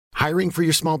Hiring for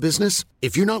your small business?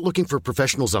 If you're not looking for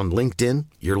professionals on LinkedIn,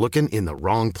 you're looking in the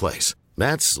wrong place.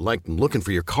 That's like looking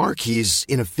for your car keys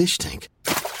in a fish tank.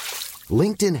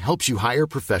 LinkedIn helps you hire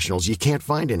professionals you can't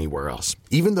find anywhere else,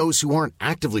 even those who aren't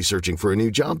actively searching for a new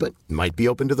job but might be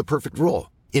open to the perfect role.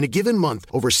 In a given month,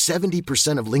 over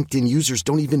 70% of LinkedIn users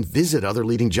don't even visit other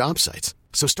leading job sites.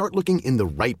 So start looking in the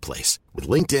right place. With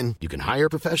LinkedIn, you can hire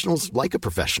professionals like a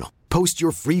professional. Post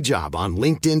your free job on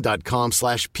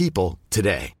linkedin.com/people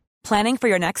today. Planning for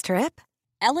your next trip?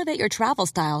 Elevate your travel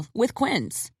style with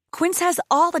Quince. Quince has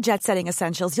all the jet-setting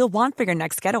essentials you'll want for your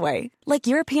next getaway, like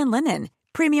European linen,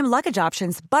 premium luggage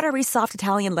options, buttery soft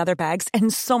Italian leather bags,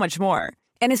 and so much more.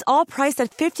 And is all priced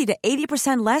at 50 to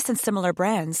 80% less than similar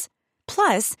brands.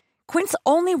 Plus, Quince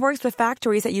only works with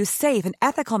factories that use safe and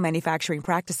ethical manufacturing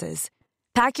practices.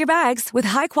 Pack your bags with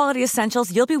high-quality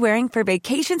essentials you'll be wearing for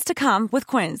vacations to come with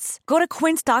Quince. Go to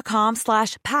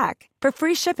quince.com/pack for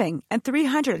free shipping and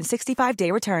 365-day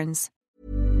returns.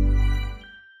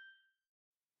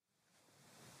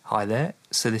 Hi there,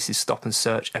 so this is Stop and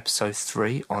Search episode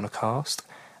 3 on Acast,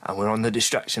 and we're on the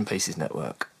Distraction Pieces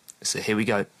network. So here we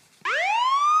go.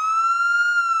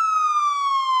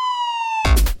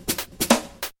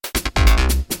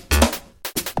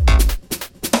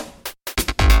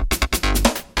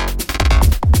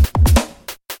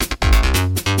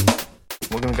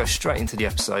 We're going to go straight into the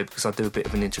episode because I do a bit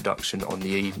of an introduction on the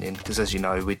evening because, as you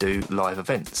know, we do live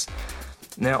events.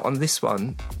 Now, on this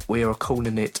one, we are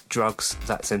calling it Drugs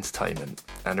That's Entertainment.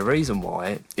 And the reason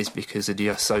why is because of the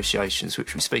associations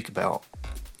which we speak about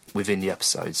within the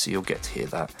episode, so you'll get to hear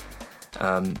that.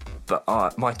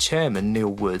 But my chairman, Neil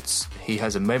Woods, he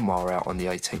has a memoir out on the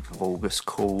 18th of August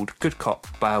called Good Cop,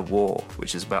 Bad War,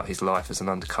 which is about his life as an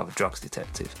undercover drugs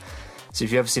detective. So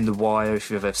if you've ever seen The Wire,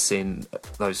 if you've ever seen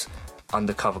those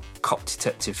undercover cop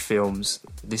detective films,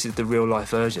 this is the real life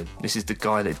version. This is the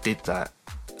guy that did that.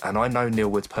 And I know Neil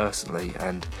Woods personally,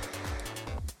 and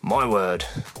my word,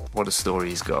 what a story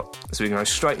he's got. So we can go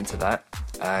straight into that,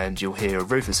 and you'll hear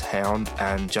Rufus Hound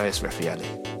and J.S.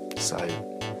 Raffaelli. So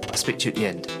I'll speak to you at the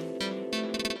end.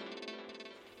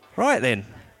 Right then.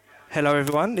 Hello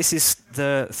everyone. This is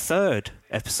the third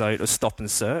episode of Stop and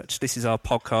Search. This is our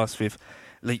podcast with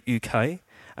Leap UK.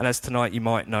 And as tonight you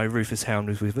might know, Rufus Hound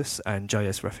was with us and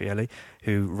J.S. Raffaelli,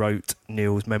 who wrote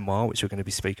Neil's memoir, which we're going to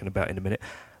be speaking about in a minute.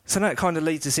 So that kind of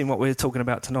leads us in what we're talking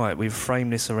about tonight. We've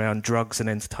framed this around drugs and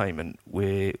entertainment.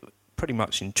 We're pretty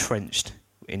much entrenched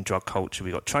in drug culture.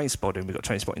 We've got Trainspotting, we've got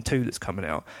Trainspotting 2 that's coming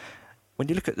out. When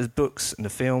you look at the books and the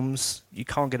films, you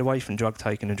can't get away from drug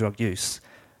taking and drug use.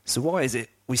 So why is it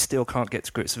we still can't get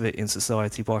to grips with it in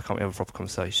society? Why can't we have a proper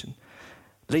conversation?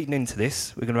 Leading into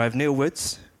this, we're going to have Neil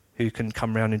Woods, who can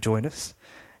come round and join us.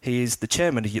 He is the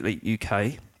chairman of Elite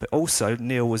UK, but also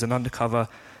Neil was an undercover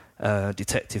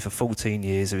detective for 14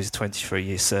 years of his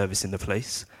 23-year service in the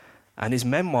police. And his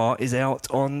memoir is out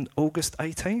on August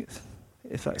 18th,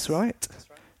 if that's right. Do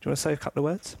you want to say a couple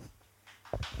of words?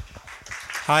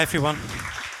 Hi, everyone.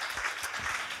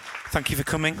 Thank you for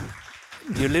coming.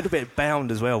 You're a little bit bound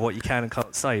as well, what you can and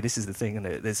can't say. This is the thing,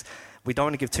 isn't it? We don't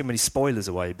want to give too many spoilers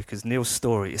away because Neil's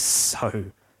story is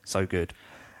so good.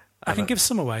 I can give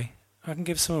some away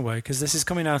because this is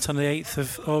coming out on the 8th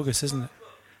of August, isn't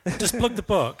it? Just plug the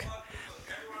book.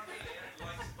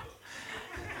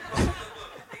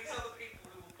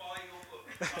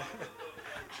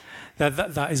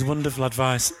 That is wonderful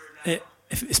advice.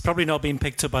 It's probably not being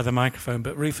picked up by the microphone,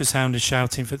 but Rufus Hound is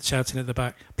shouting at the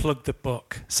back, plug the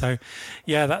book. So,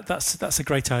 yeah, that's a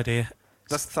great idea.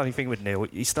 That's the funny thing with Neil.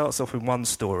 He starts off with one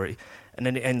story, and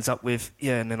then it ends up with,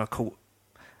 and then I caught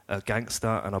a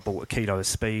gangster, and I bought a kilo of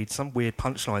speed, some weird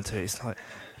punchline to it. It's like,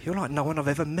 you're like no one I've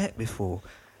ever met before.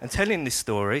 And telling this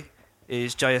story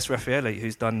is J.S. Raffaelli,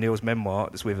 who's done Neil's memoir,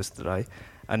 that's with us today.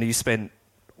 And you spent,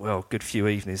 well, a good few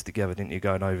evenings together, didn't you,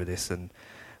 going over this? And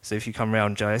so if you come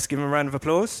round, J.S., give him a round of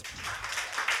applause.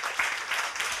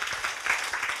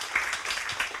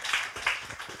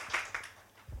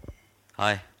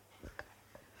 Hi.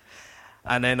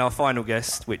 And then our final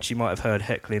guest, which you might have heard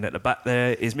heckling at the back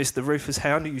there, is Mr. Rufus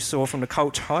Hound, who you saw from the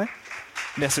Culture High.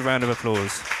 Let's a round of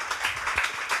applause.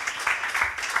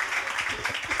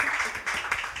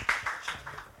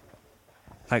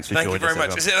 Thanks for joining us. Thank you very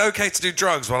much. Is it okay to do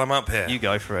drugs while I'm up here? You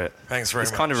go for it. Thanks very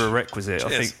much. It's kind of a requisite.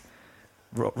 Cheers. I think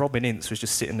Robin Ince was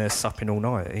just sitting there supping all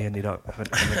night. He ended up having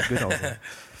a good old one.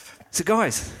 So,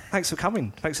 guys, thanks for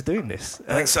coming. Thanks for doing this.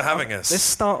 Thanks for having us. Let's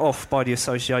start off by the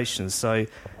associations. So,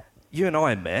 you and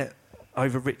I met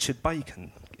over Richard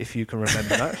Bacon if you can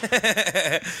remember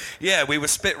that. Yeah, we were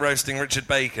spit roasting Richard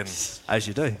Bacon. As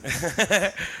you do.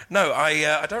 No,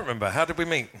 I don't remember. How did we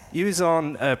meet? You was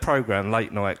on a programme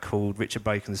late night called Richard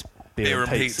Bacon's Beer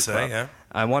and Pizza Club. Yeah.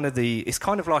 And it's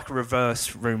kind of like a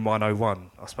reverse Room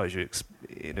 101, I suppose,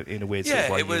 in a weird sort of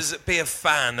way. Yeah, it was be a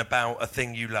fan about a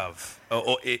thing you love,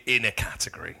 or in a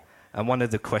category. And one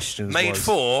of the questions Made was...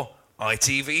 for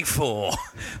ITV4.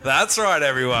 That's right,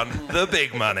 everyone. The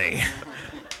big money.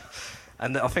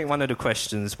 And I think one of the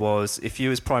questions was, if you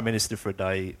was Prime Minister for a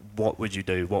day, what would you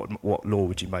do? What law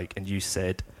would you make? And you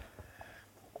said...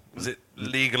 Was it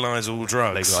legalise all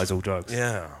drugs? Legalise all drugs.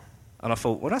 Yeah. And I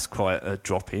thought, well, that's quite a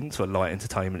drop-in to a light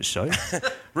entertainment show.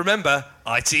 Remember,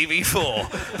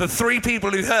 ITV4. The 3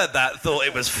 people who heard that thought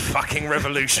it was fucking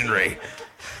revolutionary.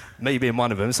 Me being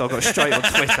one of them, so I got straight on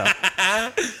Twitter.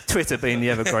 Twitter being the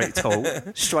ever great tool.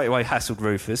 Straight away hassled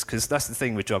Rufus, because that's the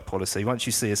thing with drug policy. Once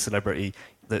you see a celebrity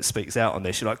that speaks out on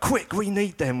this, you're like, quick, we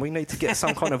need them. We need to get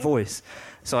some kind of voice.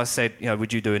 So I said,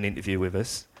 would you do an interview with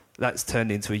us? That's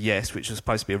turned into a yes, which was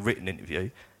supposed to be a written interview.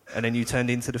 And then you turned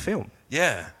into the film.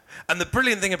 Yeah. And the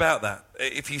brilliant thing about that,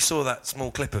 if you saw that small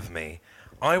clip of me,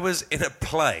 I was in a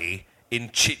play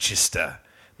in Chichester.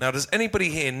 Now, does anybody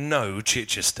here know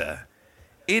Chichester?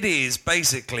 It is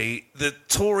basically the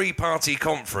Tory party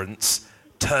conference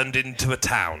turned into a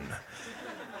town.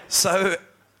 So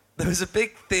there was a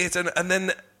big theatre, and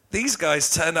then these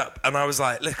guys turned up, and I was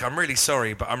like, look, I'm really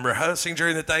sorry, but I'm rehearsing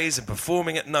during the days and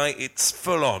performing at night. It's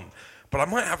full on. But I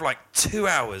might have like 2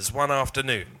 hours one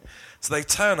afternoon. So they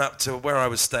turn up to where I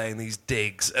was staying, these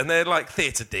digs, and they're like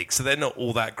theatre digs, so they're not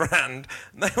all that grand.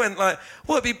 And they went like,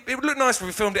 well, it would look nice if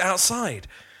we filmed it outside.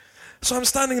 So I'm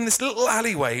standing in this little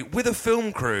alleyway with a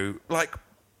film crew, like,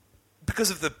 because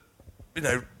of the,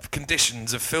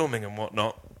 conditions of filming and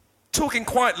whatnot, talking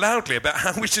quite loudly about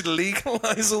how we should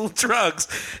legalise all drugs,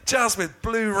 just with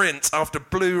blue rinse after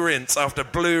blue rinse after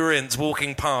blue rinse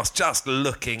walking past, just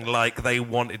looking like they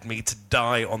wanted me to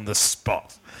die on the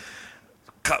spot.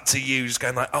 Cut to you just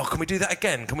going like, oh, can we do that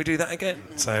again? Can we do that again?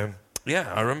 So,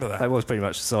 yeah, I remember that. That was pretty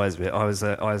much the size of it. I was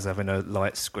having a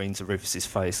light screen to Rufus's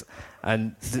face,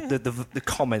 and the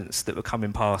comments that were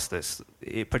coming past us,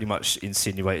 it pretty much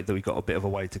insinuated that we got a bit of a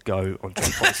way to go on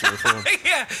drug policy reform.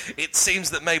 Yeah, it seems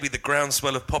that maybe the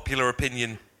groundswell of popular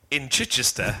opinion in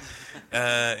Chichester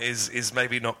is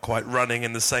maybe not quite running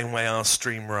in the same way our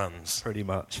stream runs. Pretty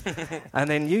much. And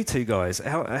then you two guys,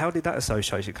 how did that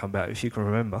association come about, if you can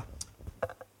remember?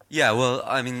 Yeah, well,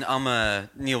 I mean,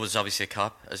 Neil was obviously a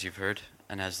cop, as you've heard,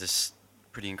 and has this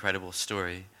pretty incredible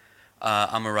story.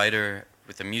 I'm a writer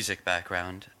with a music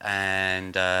background,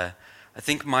 and I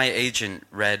think my agent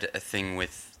read a thing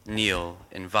with Neil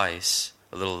in Vice,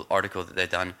 a little article that they'd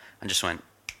done, and just went,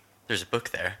 there's a book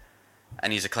there.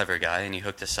 And he's a clever guy, and he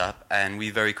hooked us up, and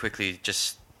we very quickly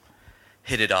just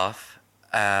hit it off,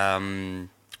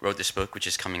 wrote this book, which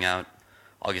is coming out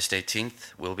August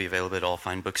 18th, will be available at all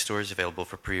fine bookstores, available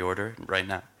for pre-order right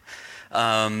now.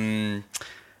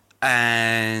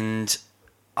 And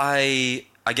I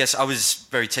guess I was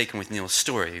very taken with Neil's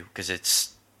story, because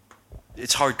it's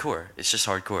hardcore. It's just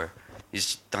hardcore.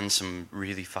 He's done some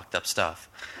really fucked up stuff.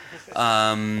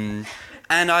 And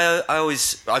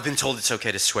I've been told it's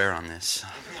okay to swear on this.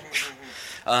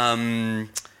 And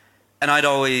I'd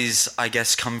always, I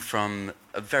guess, come from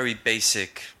a very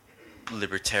basic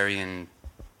libertarian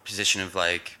position of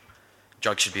like,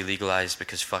 drugs should be legalized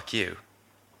because fuck you.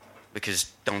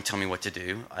 Because don't tell me what to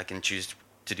do. I can choose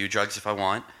to do drugs if I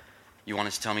want. You want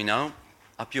us to tell me no?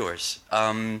 Up yours.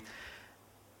 And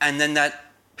then that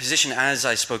position, as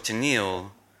I spoke to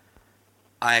Neil,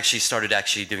 I actually started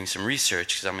doing some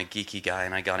research because I'm a geeky guy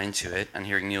and I got into it, and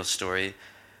hearing Neil's story,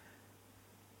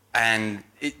 and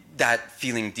that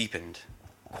feeling deepened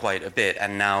quite a bit,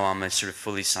 and now I'm a sort of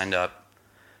fully signed up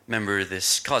member of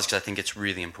this cause because I think it's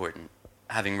really important.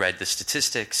 Having read the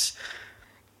statistics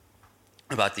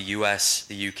about the US,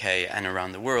 the UK, and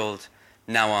around the world,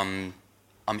 now I'm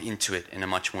into it in a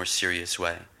much more serious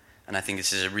way. And I think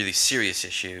this is a really serious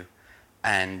issue,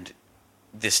 and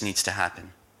this needs to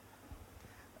happen.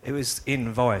 It was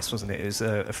in Vice, wasn't it? It was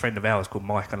a friend of ours called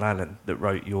Michael Allen that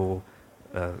wrote your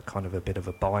kind of a bit of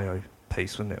a bio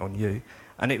piece, wasn't it, on you?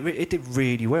 And it did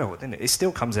really well, didn't it? It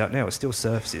still comes out now. It still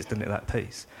surfaces, doesn't it, that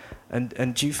piece?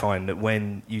 And do you find that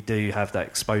when you do have that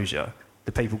exposure,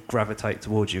 the people gravitate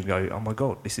towards you and go, oh, my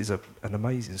God, this is an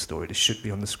amazing story. This should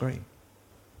be on the screen.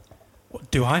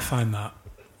 Do I find that?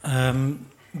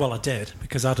 Well, I did,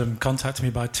 because Adam contacted me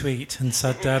by tweet and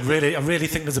said, I really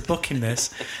think there's a book in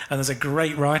this, and there's a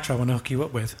great writer I want to hook you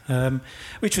up with,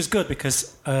 which was good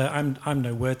because I'm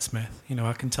no wordsmith.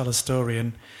 I can tell a story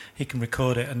and he can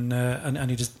record it, and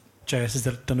he just JS has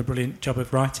done a brilliant job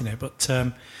of writing it. But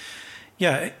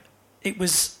it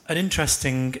was an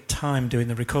interesting time doing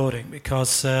the recording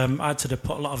because I'd sort of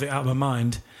put a lot of it out of my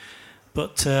mind.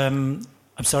 But I'm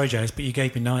sorry, JS, but you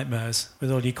gave me nightmares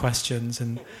with all your questions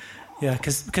and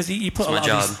because you put it's a lot my of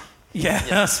job. these. Yeah,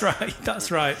 that's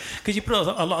right. Because you put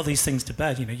a lot of these things to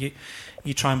bed.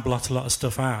 You try and blot a lot of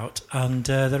stuff out, and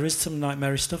there is some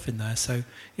nightmarish stuff in there. So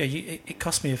it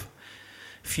cost me a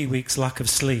few weeks' lack of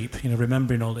sleep,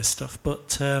 remembering all this stuff.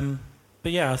 But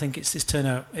I think it's turned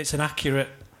out it's an accurate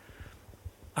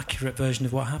version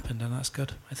of what happened, and that's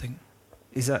good, I think.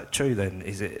 Is that true then?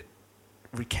 Is it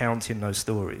recounting those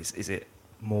stories? Is it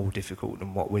more difficult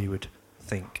than what we would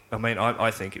think? I mean, I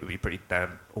think it would be pretty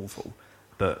damn awful,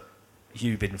 but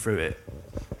you've been through it.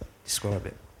 Describe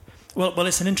it. Well,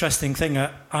 it's an interesting thing.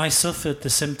 I suffered the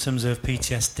symptoms of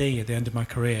PTSD at the end of my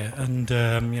career, and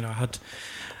I had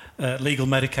legal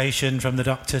medication from the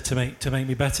doctor to make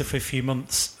me better for a few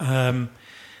months.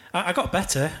 I got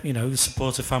better, the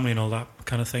support of family and all that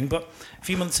kind of thing. But a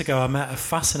few months ago, I met a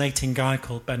fascinating guy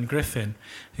called Ben Griffin,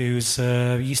 who's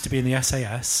used to be in the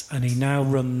SAS, and he now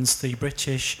runs the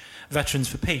British Veterans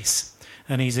for Peace,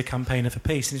 and he's a campaigner for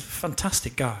peace. And he's a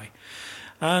fantastic guy.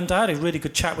 And I had a really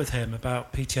good chat with him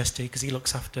about PTSD because he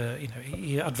looks after,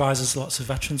 he advises lots of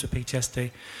veterans with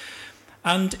PTSD.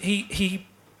 And he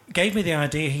gave me the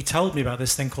idea, he told me about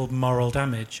this thing called moral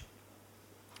damage,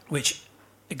 which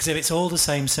exhibits all the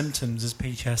same symptoms as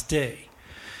PTSD,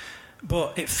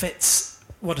 but it fits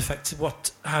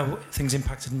how things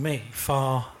impacted me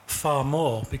far, far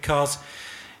more because,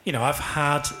 I've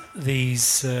had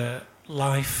these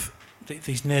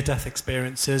these near-death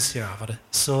experiences. I've had a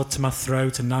sword to my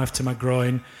throat, a knife to my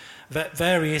groin,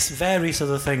 various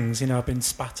other things. I've been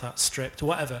spat at, stripped,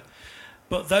 whatever.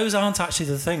 But those aren't actually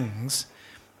the things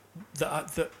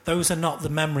those are not the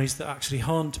memories that actually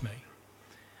haunt me.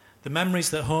 The memories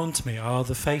that haunt me are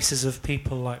the faces of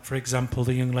people like, for example,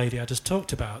 the young lady I just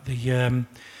talked about, the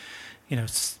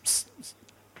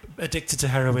addicted to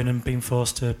heroin and being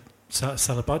forced to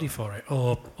sell a body for it,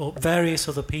 or various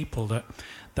other people that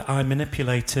I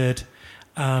manipulated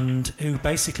and who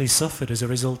basically suffered as a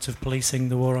result of policing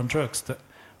the war on drugs. That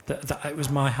it was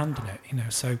my hand in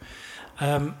it,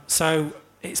 So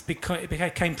it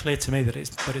became clear to me that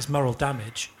it's moral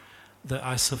damage that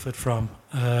I suffered from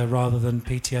rather than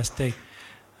PTSD.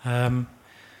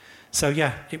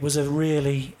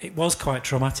 It was quite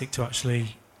traumatic to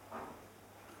actually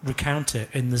recount it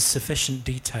in the sufficient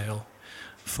detail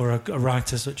for a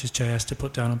writer such as JS to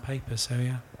put down on paper. So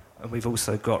yeah. And we've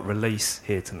also got Release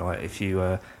here tonight. If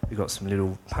you, we've got some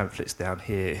little pamphlets down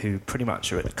here who pretty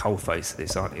much are at the coalface of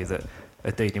this, aren't you? That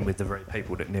are dealing with the very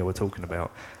people that Neil were talking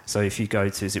about. So if you go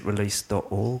to, is it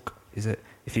release.org? Is it?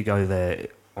 If you go there,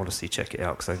 honestly check it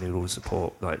out because they need all the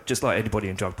support. Just like anybody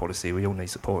in drug policy, we all need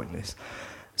support in this.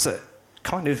 So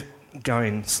kind of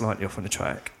going slightly off on the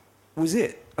track, was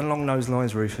it along those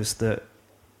lines, Rufus, that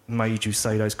made you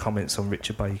say those comments on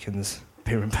Richard Bacon's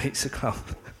Beer and Pizza Club?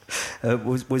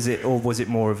 Was it, or was it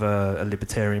more of a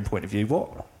libertarian point of view?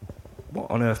 What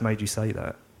on earth made you say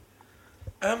that?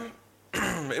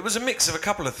 It was a mix of a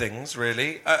couple of things,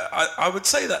 really. I would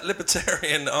say that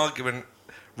libertarian argument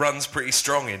runs pretty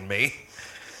strong in me.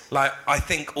 I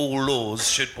think all laws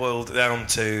should boil down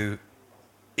to,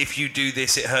 if you do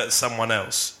this, it hurts someone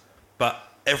else. But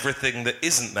everything that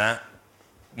isn't that,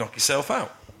 knock yourself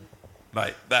out.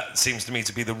 That seems to me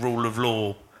to be the rule of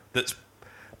law that's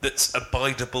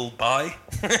abidable by.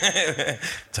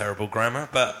 Terrible grammar,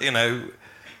 but,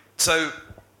 So,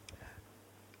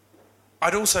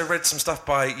 I'd also read some stuff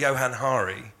by Johann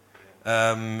Hari.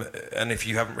 And if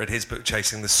you haven't read his book,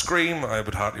 Chasing the Scream, I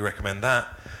would heartily recommend that.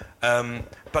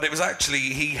 But it was actually,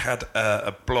 he had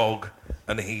a blog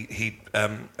and he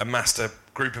amassed a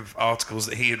group of articles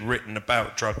that he had written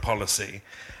about drug policy.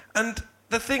 And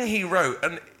the thing he wrote,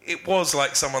 and it was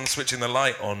like someone switching the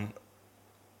light on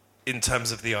in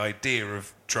terms of the idea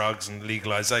of drugs and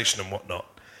legalisation and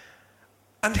whatnot.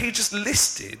 And he just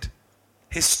listed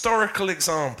historical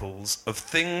examples of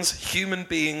things human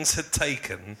beings had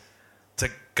taken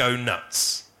to go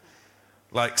nuts.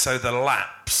 So the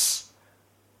Lapps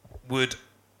would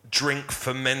drink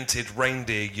fermented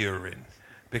reindeer urine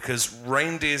because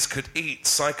reindeers could eat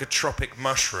psychotropic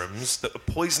mushrooms that were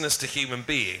poisonous to human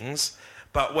beings,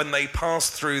 but when they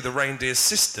passed through the reindeer's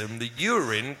system, the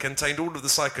urine contained all of the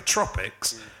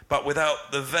psychotropics, but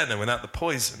without the venom, without the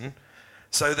poison.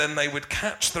 So then they would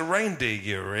catch the reindeer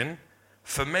urine,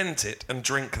 ferment it, and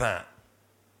drink that.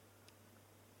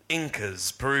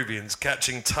 Incas, Peruvians,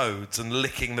 catching toads and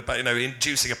licking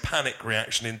inducing a panic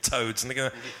reaction in toads.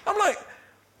 And I'm like,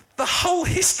 the whole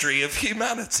history of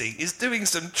humanity is doing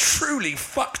some truly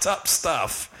fucked up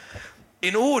stuff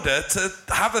in order to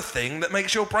have a thing that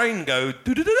makes your brain go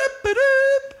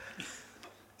doo-doo-doo-doo-doo.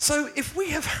 So if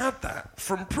we have had that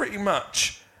from pretty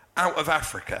much out of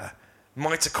Africa,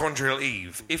 mitochondrial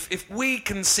Eve, if we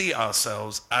can see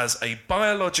ourselves as a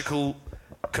biological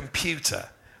computer,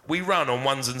 we run on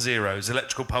ones and zeros,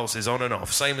 electrical pulses on and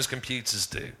off, same as computers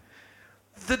do.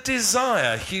 The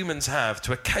desire humans have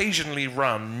to occasionally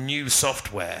run new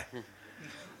software,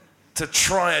 to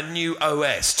try a new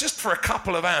OS, just for a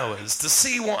couple of hours, to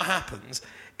see what happens,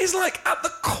 is like at the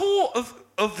core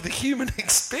of the human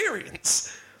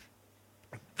experience.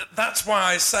 That's why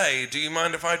I say, do you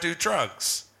mind if I do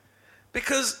drugs?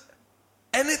 Because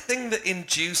anything that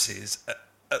induces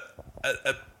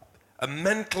a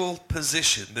mental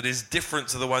position that is different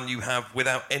to the one you have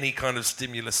without any kind of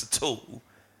stimulus at all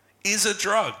is a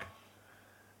drug.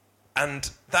 And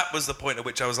that was the point at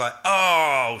which I was like,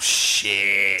 oh,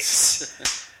 shit.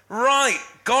 Right,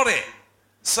 got it.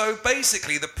 So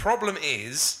basically the problem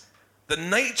is the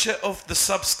nature of the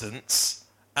substance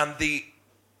and the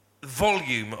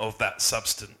volume of that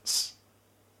substance.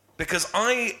 Because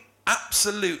I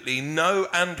absolutely know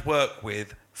and work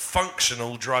with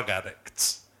functional drug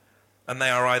addicts. And they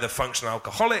are either functional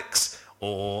alcoholics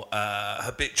or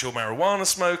habitual marijuana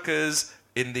smokers.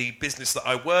 In the business that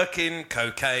I work in,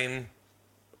 cocaine,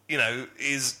 you know,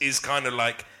 is kind of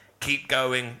like keep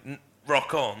going,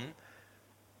 rock on.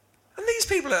 And these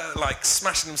people are like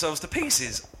smashing themselves to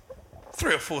pieces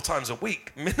 3 or 4 times a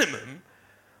week minimum,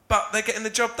 but they're getting the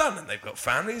job done, and they've got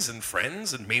families and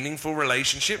friends and meaningful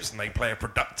relationships, and they play a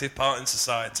productive part in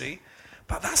society.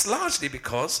 But that's largely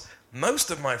because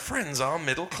most of my friends are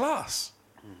middle class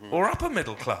or upper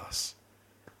middle class.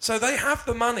 So they have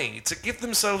the money to give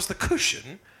themselves the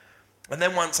cushion. And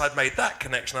then once I'd made that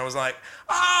connection, I was like,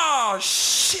 oh,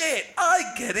 shit, I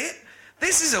get it.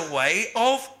 This is a way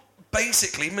of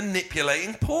basically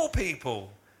manipulating poor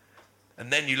people.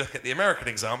 And then you look at the American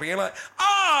example, and you're like,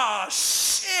 oh,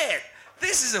 shit,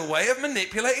 this is a way of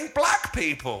manipulating black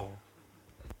people.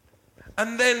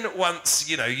 And then once,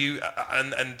 you know, you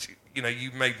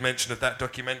made mention of that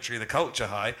documentary, The Culture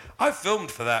High. I filmed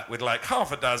for that with like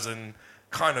half a dozen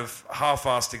kind of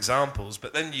half-assed examples,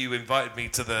 but then you invited me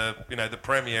to the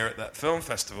premiere at that film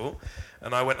festival,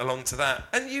 and I went along to that,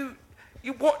 and you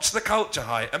watched The Culture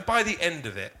High, and by the end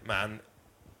of it, man,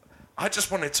 I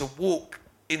just wanted to walk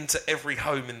into every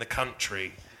home in the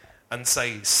country and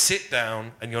say, sit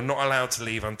down, and you're not allowed to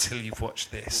leave until you've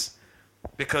watched this,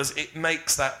 because it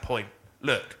makes that point.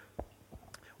 Look,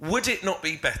 would it not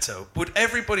be better, would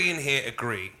everybody in here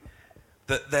agree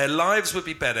that their lives would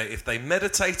be better if they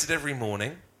meditated every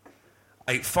morning,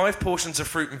 ate 5 portions of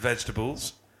fruit and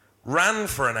vegetables, ran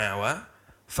for an hour,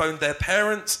 phoned their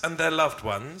parents and their loved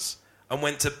ones, and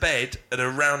went to bed at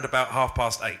around about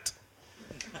 8:30?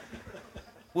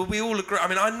 Will we all agree? I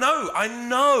mean, I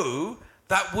know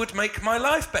that would make my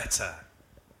life better.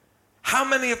 How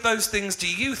many of those things do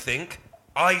you think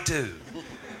I do?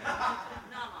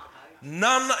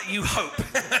 None, you hope.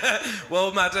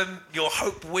 Well, madam, your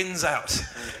hope wins out,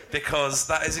 because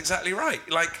that is exactly right.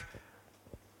 Like,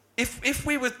 if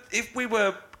we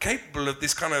were capable of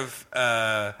this kind of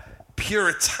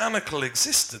puritanical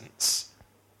existence,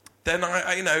 then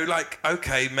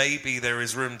okay, maybe there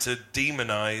is room to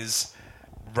demonize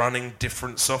running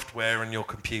different software in your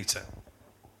computer.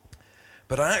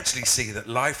 But I actually see that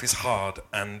life is hard,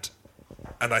 and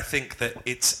I think that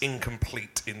it's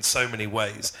incomplete in so many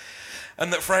ways.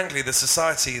 And that, frankly, the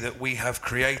society that we have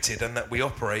created and that we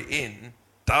operate in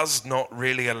does not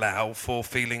really allow for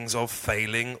feelings of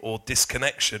failing or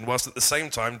disconnection, whilst at the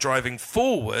same time driving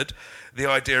forward the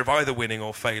idea of either winning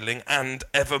or failing, and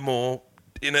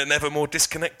in an ever more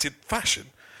disconnected fashion.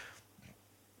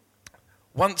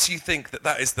 Once you think that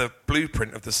that is the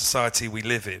blueprint of the society we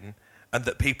live in, and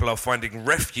that people are finding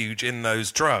refuge in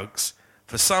those drugs,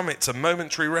 for some it's a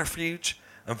momentary refuge,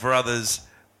 and for others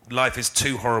life is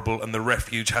too horrible and the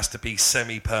refuge has to be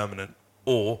semi-permanent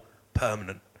or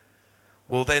permanent.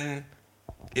 Well, then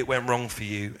it went wrong for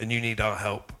you and you need our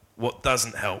help. What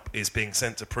doesn't help is being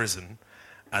sent to prison,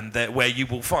 and where you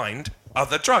will find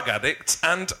other drug addicts,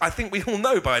 and I think we all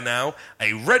know by now,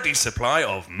 a ready supply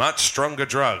of much stronger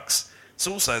drugs. It's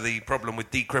also the problem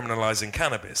with decriminalising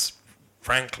cannabis,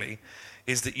 frankly,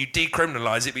 is that you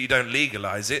decriminalise it but you don't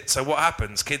legalise it. So what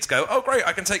happens? Kids go, oh great,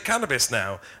 I can take cannabis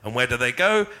now. And where do they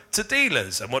go? To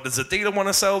dealers. And what does the dealer want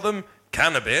to sell them?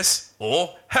 Cannabis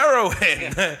or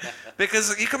heroin.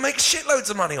 Because you can make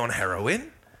shitloads of money on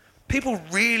heroin. People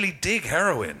really dig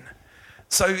heroin.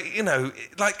 So,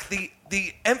 like the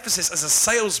the emphasis as a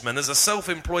salesman, as a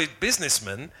self-employed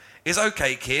businessman, is,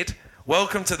 okay, kid,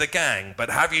 welcome to the gang, but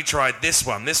have you tried this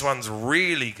one? This one's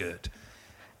really good.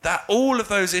 That all of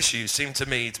those issues seem to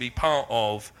me to be part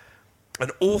of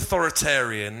an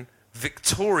authoritarian,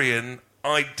 Victorian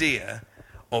idea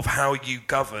of how you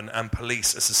govern and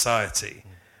police a society.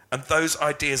 And those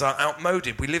ideas are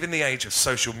outmoded. We live in the age of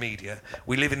social media.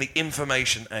 We live in the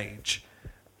information age.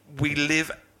 We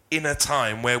live in a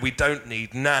time where we don't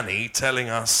need nanny telling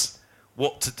us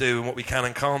what to do and what we can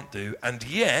and can't do. And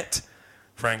yet,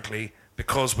 frankly,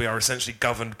 because we are essentially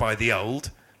governed by the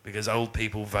old, because old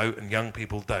people vote and young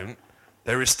people don't,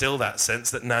 there is still that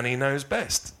sense that nanny knows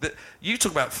best. That you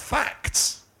talk about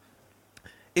facts.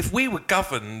 If we were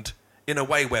governed in a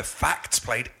way where facts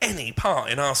played any part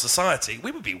in our society,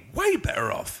 we would be way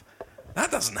better off.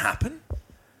 That doesn't happen.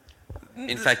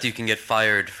 In fact, you can get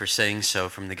fired for saying so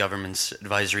from the government's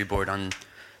advisory board on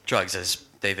drugs, as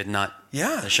David Nutt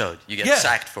showed. You get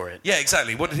sacked for it. Yeah,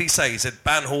 exactly. What did he say? He said,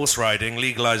 ban horse riding,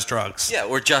 legalise drugs. Yeah,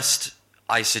 or just,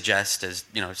 I suggest, as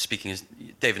speaking as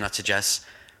David Nutt suggests,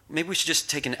 maybe we should just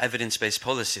take an evidence-based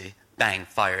policy. Bang,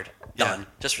 fired, done.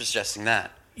 Just for suggesting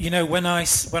that. When I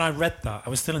read that, I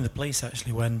was still in the police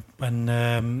actually when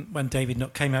David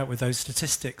Nutt came out with those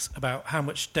statistics about how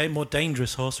much more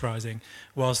dangerous horse riding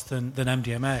was than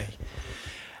MDMA.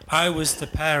 I was the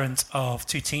parent of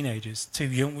two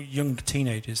young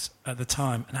teenagers at the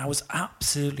time, and I was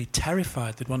absolutely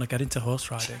terrified they'd want to get into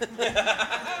horse riding.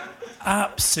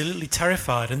 Absolutely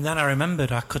terrified, and then I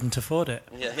remembered I couldn't afford it.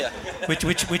 Yeah.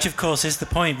 Which of course is the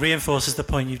point, reinforces the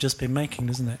point you've just been making,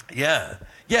 doesn't it?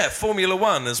 Yeah, Formula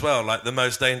One as well, like the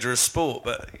most dangerous sport,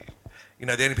 but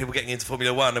the only people getting into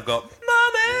Formula One have got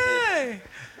money.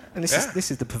 And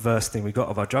this is the perverse thing we got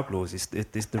of our drug laws, is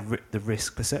the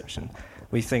risk perception.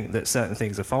 We think that certain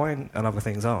things are fine and other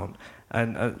things aren't.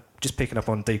 And just picking up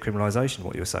on decriminalisation,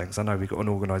 what you were saying, because I know we've got an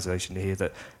organisation here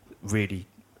that really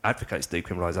advocates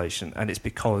decriminalisation, and it's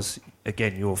because,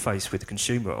 again, you're faced with the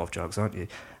consumer of drugs, aren't you?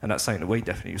 And that's something that we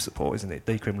definitely support, isn't it?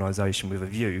 Decriminalisation with a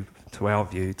view, to our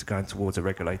view, to going towards a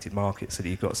regulated market so that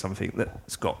you've got something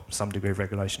that's got some degree of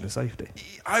regulation and safety.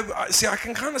 I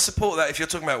can kind of support that if you're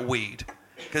talking about weed.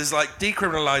 Because,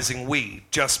 decriminalising weed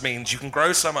just means you can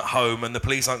grow some at home and the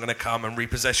police aren't going to come and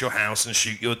repossess your house and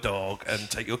shoot your dog and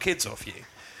take your kids off you,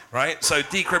 right? So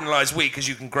decriminalise weed because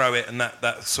you can grow it, and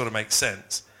that sort of makes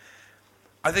sense.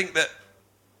 I think that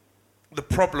the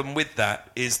problem with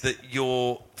that is that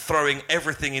you're throwing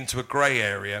everything into a grey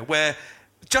area where,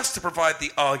 just to provide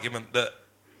the argument that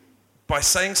by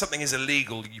saying something is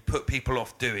illegal, you put people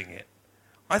off doing it.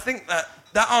 I think that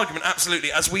argument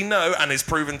absolutely, as we know and is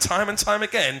proven time and time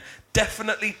again,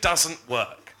 definitely doesn't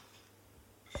work.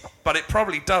 But it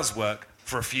probably does work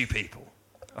for a few people.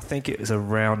 I think it was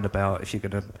around about, if you're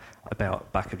going to,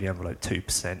 about back of the envelope,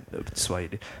 2% that would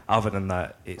persuade it. Other than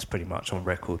that, it's pretty much on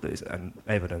record and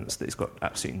evidence that it's got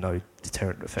absolutely no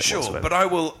deterrent effect whatsoever. Sure, but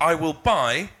I will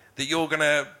buy that you're going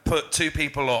to put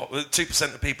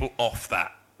 2% of people off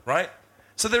that, right?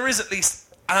 So there is at least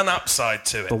an upside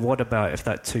to it. But what about if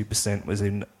that 2% was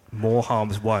in more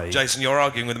harm's way? Jason, you're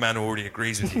arguing with a man who already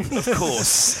agrees with you. Of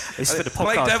course. It's for the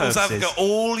play podcast devil's purposes. advocate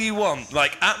all you want.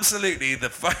 Absolutely,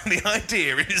 the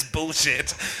idea is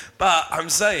bullshit. But I'm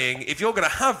saying, if you're going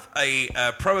to have a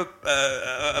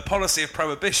policy of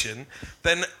prohibition,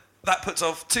 then that puts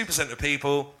off 2% of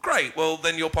people. Great. Well,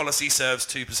 then your policy serves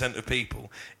 2% of people.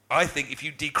 I think if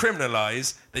you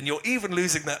decriminalise, then you're even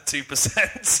losing that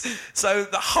 2%. So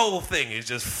the whole thing is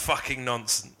just fucking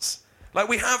nonsense.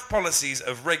 We have policies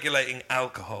of regulating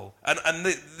alcohol, and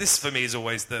this for me is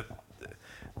always the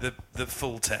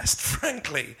full test.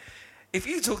 Frankly, if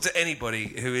you talk to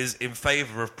anybody who is in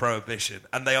favour of prohibition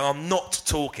and they are not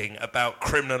talking about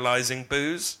criminalising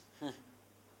booze,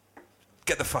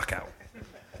 get the fuck out.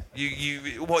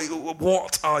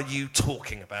 What are you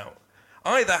talking about?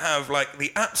 Either have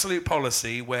the absolute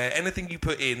policy where anything you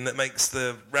put in that makes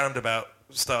the roundabout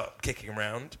start kicking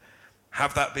around,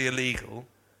 have that be illegal,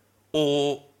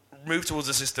 or move towards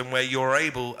a system where you're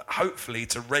able, hopefully,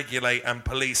 to regulate and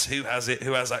police who has it,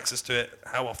 who has access to it,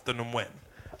 how often and when.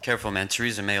 Careful, man.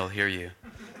 Theresa May will hear you.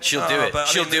 She'll do it.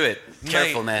 She'll do it.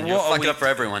 Careful, man. What You'll fuck it up for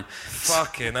everyone.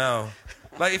 Fucking hell.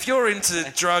 If you're into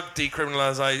drug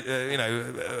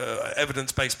decriminalisation,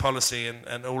 evidence-based policy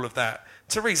and all of that,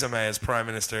 Theresa May as Prime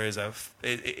Minister is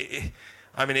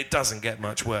it doesn't get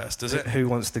much worse, does it? Who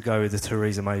wants to go with the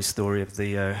Theresa May story of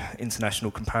the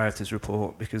International Comparators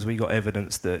Report? Because we got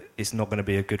evidence that it's not going to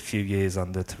be a good few years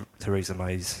under Theresa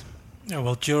May's. Oh,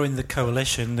 well, during the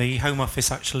coalition, the Home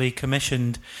Office actually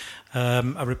commissioned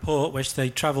a report which they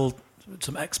travelled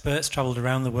some experts travelled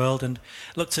around the world and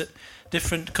looked at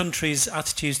different countries'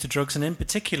 attitudes to drugs, and in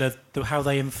particular how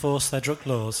they enforce their drug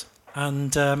laws.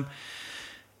 And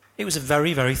it was a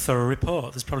very, very thorough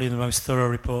report. There's probably the most thorough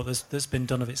report that's been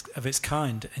done of its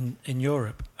kind in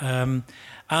Europe. And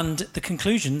the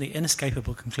conclusion, the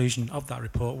inescapable conclusion of that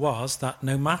report was that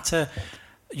no matter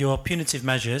your punitive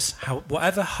measures,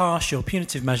 whatever harsh your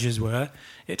punitive measures were,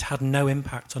 it had no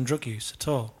impact on drug use at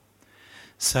all.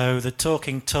 So the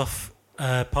talking tough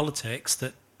politics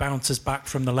that bounces back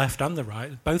from the left and the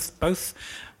right, both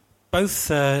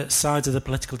sides of the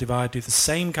political divide do the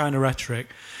same kind of rhetoric,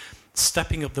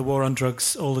 stepping up the war on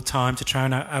drugs all the time to try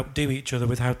and outdo each other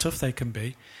with how tough they can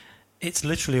be. It's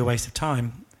literally a waste of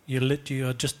time.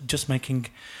 You're just making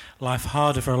life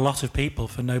harder for a lot of people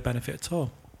for no benefit at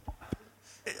all.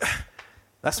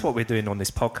 That's what we're doing on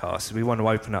this podcast. We want to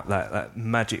open up that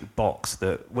magic box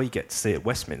that we get to see at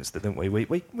Westminster, don't we?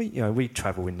 We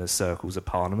travel in the circles of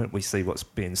Parliament. We see what's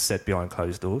being said behind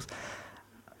closed doors.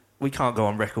 We can't go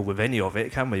on record with any of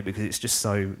it, can we? Because it's just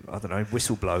so, I don't know,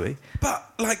 whistleblowy.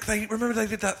 But, like, remember they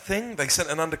did that thing? They sent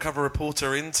an undercover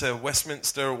reporter into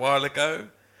Westminster a while ago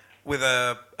with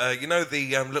little,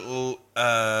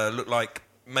 look like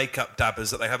makeup dabbers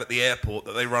that they have at the airport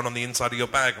that they run on the inside of your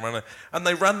bag. And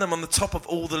they ran them on the top of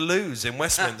all the loos in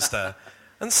Westminster.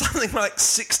 And something like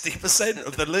 60%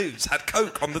 of the loos had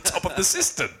coke on the top of the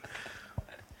cistern.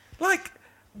 Like,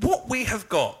 what we have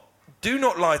got, do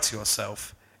not lie to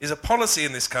yourself, is a policy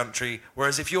in this country,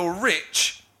 whereas if you're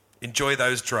rich, enjoy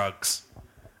those drugs.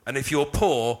 And if you're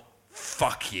poor,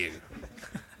 fuck you.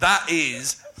 That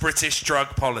is British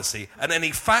drug policy. And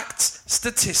any facts,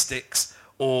 statistics,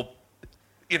 or,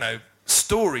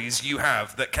 stories you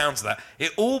have that counter that,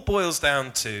 it all boils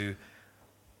down to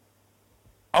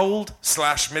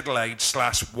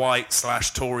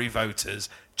old/middle-aged/white/Tory voters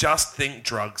just think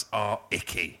drugs are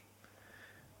icky.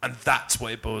 And that's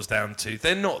what it boils down to.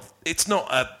 It's not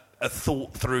a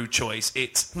thought-through choice.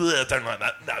 It's, I don't like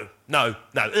that. No.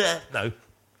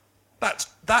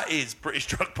 That is British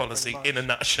drug policy in a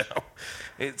nutshell.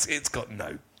 It's got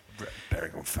no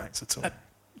bearing on facts at all.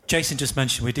 Jason just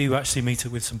mentioned we do actually meet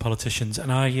up with some politicians, and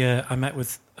I met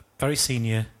with a very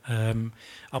senior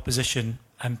opposition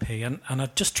MP, and I'm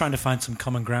just trying to find some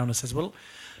common ground. I says, well,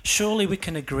 surely we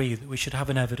can agree that we should have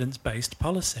an evidence-based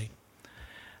policy.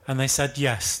 And they said,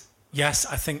 yes,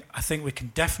 I think we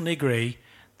can definitely agree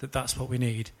that that's what we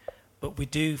need. But we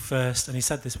do first, and he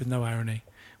said this with no irony,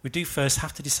 we do first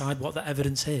have to decide what the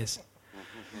evidence is.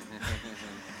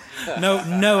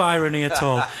 No irony at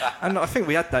all. And I think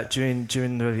we had that during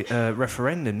the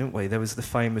referendum, didn't we? There was the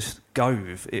famous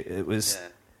Gove. It was... Yeah.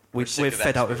 We're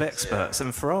fed up with experts. Yeah.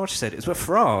 And Farage said it. Well,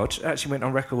 Farage actually went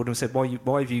on record and said,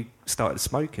 why have you started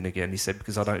smoking again? He said,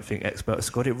 because I don't think experts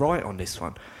got it right on this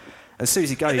one. And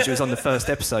Susie Gage was on the first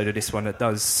episode of this one that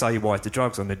does Say Why to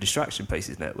Drugs on the Distraction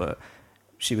Pieces Network.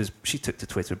 She took to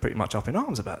Twitter pretty much up in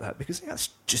arms about that because that's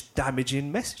just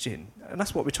damaging messaging. And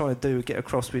that's what we're trying to do, get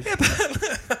across with... Yeah,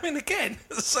 but, I mean, again,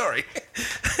 sorry.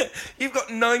 You've got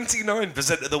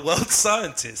 99% of the world's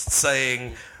scientists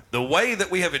saying the way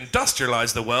that we have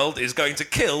industrialised the world is going to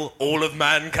kill all of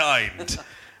mankind.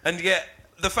 And yet,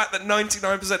 the fact that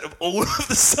 99% of all of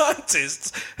the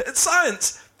scientists...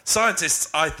 Scientists,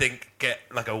 I think, get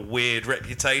like a weird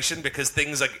reputation because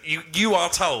things like you are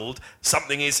told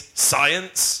something is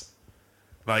science,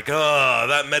 like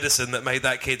that medicine that made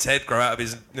that kid's head grow out of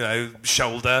his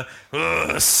shoulder,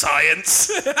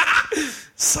 science.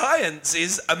 Science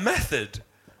is a method.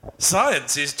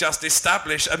 Science is just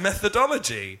establish a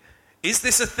methodology. Is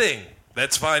this a thing?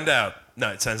 Let's find out.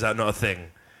 No, it turns out not a thing.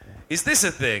 Is this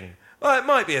a thing? Well, it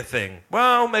might be a thing.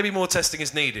 Well, maybe more testing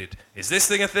is needed. Is this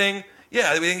thing a thing?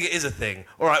 Yeah, we think it is a thing.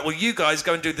 All right, well, you guys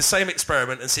go and do the same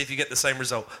experiment and see if you get the same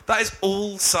result. That is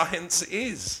all science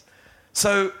is.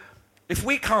 So if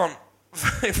we can't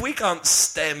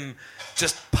stem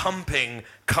just pumping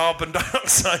carbon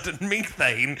dioxide and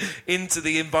methane into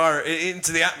the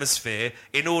atmosphere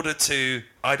in order to,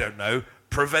 I don't know,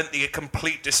 prevent the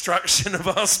complete destruction of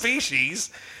our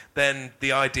species, then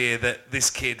the idea that this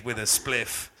kid with a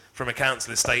spliff from a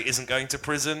council estate isn't going to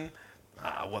prison,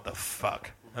 what the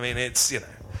fuck? I mean, it's,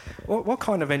 What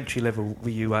kind of entry level were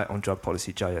you at on drug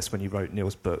policy, JS, when you wrote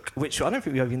Neil's book? Which I don't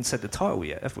think we even said the title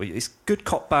yet, have we? It's Good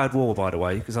Cop, Bad War, by the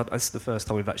way, because that's the first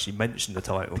time we've actually mentioned the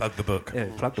title. Plug the book. Yeah,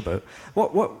 plug the book.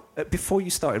 What before you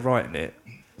started writing it,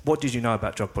 what did you know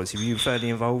about drug policy? Were you fairly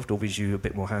involved, or was you a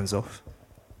bit more hands-off?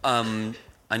 I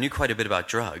knew quite a bit about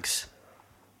drugs.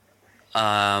 What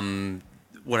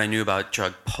I knew about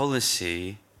drug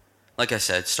policy, like I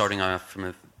said, starting off from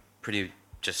a pretty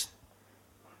just...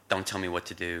 don't tell me what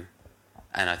to do.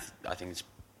 And I think it's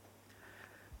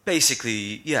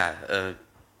basically, yeah, a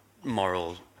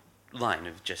moral line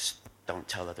of just don't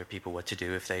tell other people what to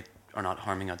do if they are not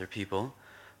harming other people.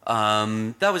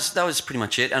 That was pretty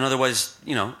much it. And otherwise,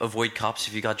 avoid cops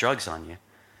if you got drugs on you.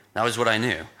 That was what I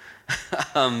knew.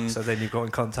 So then you got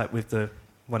in contact with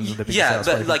one of the biggest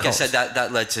but like cops. I said,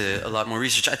 that led to a lot more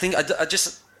research. I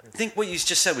think what you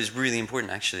just said was really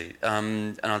important, actually,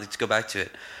 and I'd like to go back to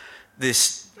it.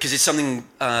 Because it's something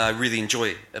I really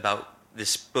enjoy about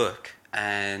this book,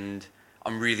 and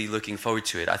I'm really looking forward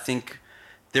to it. I think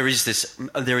there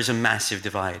is a massive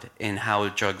divide in how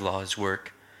drug laws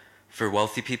work for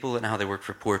wealthy people and how they work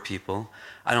for poor people.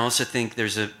 I also think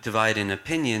there's a divide in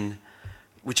opinion,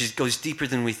 which goes deeper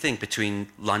than we think, between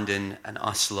London and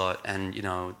Ocelot and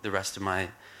the rest of my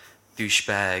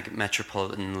douchebag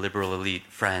metropolitan liberal elite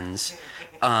friends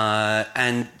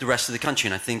and the rest of the country.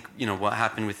 And I think what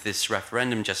happened with this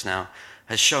referendum just now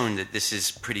has shown that this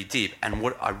is pretty deep. And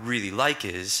what I really like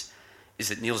is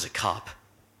that Neil's a cop.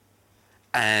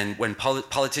 And when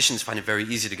politicians find it very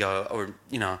easy to go, or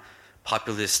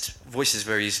populist voices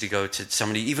very easy to go to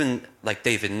somebody even like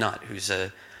David Nutt, who's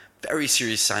a very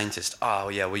serious scientist. Oh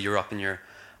yeah, well you're up in your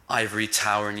ivory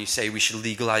tower and you say we should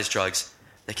legalize drugs.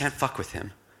 They can't fuck with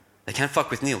him. They can't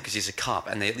fuck with Neil because he's a cop,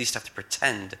 and they at least have to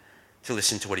pretend to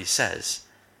listen to what he says,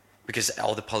 because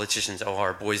all the politicians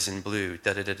are boys in blue,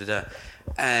 da da da da da.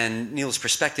 And Neil's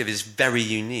perspective is very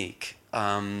unique.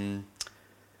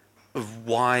 Of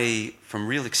why, from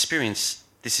real experience,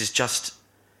 this is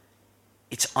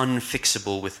it's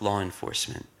unfixable with law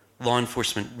enforcement. Law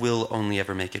enforcement will only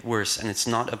ever make it worse, and it's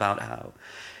not about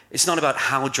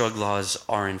how drug laws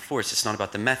are enforced. It's not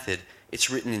about the method. It's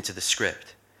written into the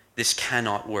script. This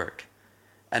cannot work.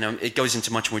 And it goes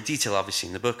into much more detail, obviously,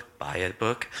 in the book. Buy a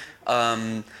book.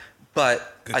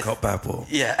 But Good cop, bad ball.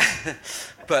 Yeah.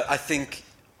 But I think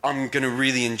I'm going to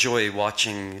really enjoy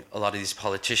watching a lot of these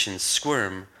politicians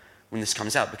squirm when this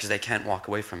comes out, because they can't walk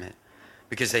away from it.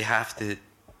 Because they have to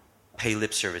pay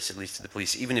lip service, at least to the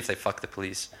police. Even if they fuck the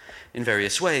police in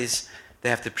various ways, they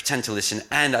have to pretend to listen.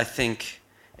 And I think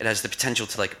it has the potential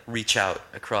to reach out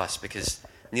across, because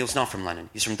Neil's not from London.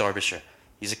 He's from Derbyshire.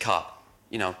 He's a cop.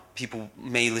 People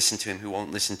may listen to him who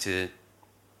won't listen to,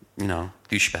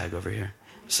 douchebag over here.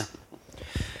 So.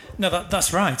 No,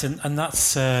 that's right, and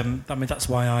that's that's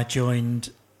why I joined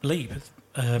LEAP,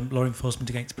 Law Enforcement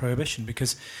Against Prohibition,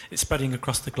 because it's spreading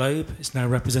across the globe. It's now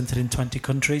represented in 20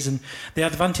 countries, and the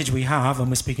advantage we have when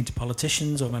we're speaking to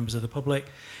politicians or members of the public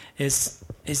is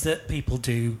that people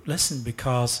do listen,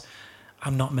 because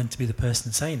I'm not meant to be the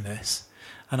person saying this.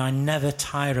 And I never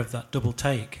tire of that double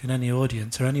take in any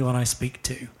audience or anyone I speak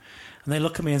to. And they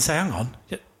look at me and say, hang on,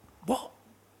 what?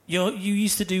 You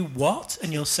used to do what?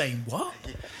 And you're saying what?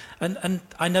 And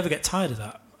I never get tired of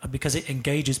that, because it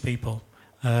engages people.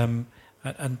 And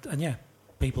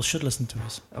people should listen to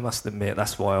us. I must admit,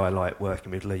 that's why I like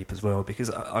working with LEAP as well, because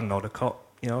I'm not a cop.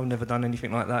 I've never done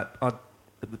anything like that. At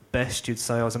the best, you'd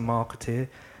say I was a marketeer.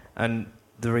 And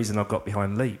the reason I got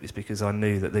behind LEAP is because I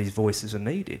knew that these voices are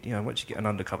needed. Once you get an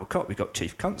undercover cop, we've got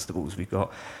chief constables, we've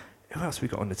got... Who else we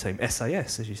got on the team?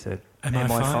 SAS, as you said.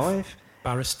 MI5.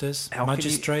 Barristers,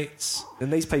 magistrates.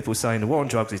 And these people saying the war on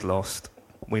drugs is lost.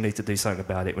 We need to do something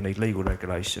about it. We need legal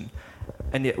regulation.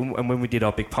 And yet, and when we did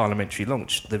our big parliamentary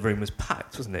launch, the room was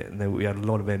packed, wasn't it? And we had a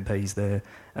lot of MPs there.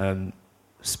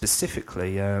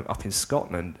 Specifically, up in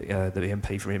Scotland, the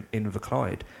MP for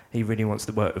Inverclyde, he really wants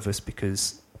to work with us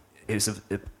because it was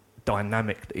a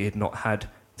dynamic that he had not had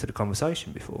to the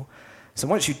conversation before. So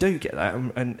once you do get that,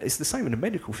 and it's the same in the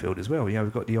medical field as well.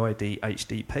 We've got the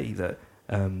IDHDP that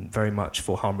very much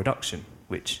for harm reduction,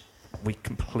 which we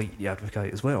completely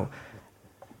advocate as well.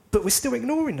 But we're still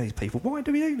ignoring these people. Why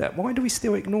do we do that? Why do we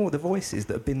still ignore the voices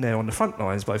that have been there on the front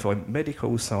lines, both on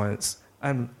medical, science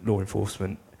and law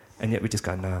enforcement, and yet we just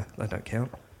go, no, they don't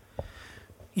count?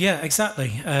 Yeah,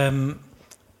 exactly. And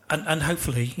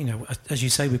hopefully, as you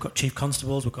say, we've got chief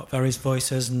constables, we've got various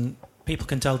voices, and people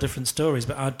can tell different stories.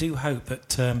 But I do hope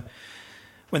that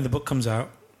when the book comes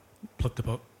out, plug the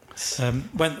book.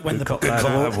 When the book comes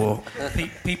out,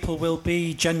 people will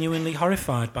be genuinely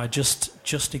horrified by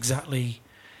just exactly,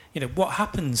 what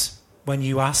happens when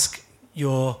you ask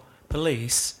your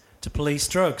police to police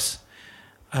drugs.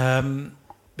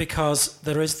 Because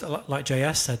there is, like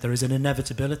JS said, there is an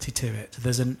inevitability to it.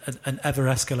 There's an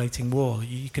ever-escalating war.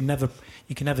 You can never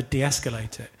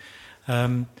de-escalate it.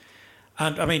 And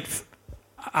I mean,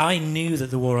 I knew that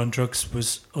the war on drugs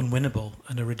was unwinnable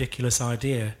and a ridiculous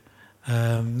idea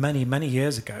many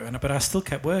years ago. But I still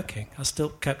kept working. I still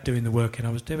kept doing the work I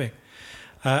was doing.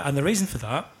 And the reason for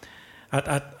that,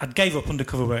 I'd gave up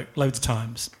undercover work loads of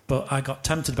times, but I got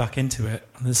tempted back into it.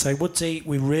 And they say, Woodsy,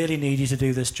 we really need you to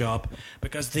do this job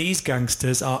because these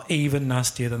gangsters are even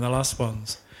nastier than the last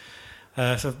ones.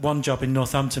 For one job in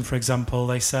Northampton, for example,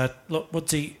 they said, look,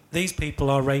 Woodsy, these people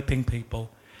are raping people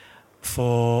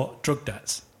for drug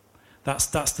debts. That's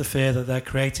the fear that they're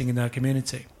creating in their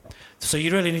community. So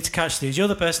you really need to catch these. You're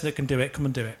the person that can do it. Come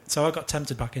and do it. So I got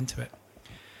tempted back into it.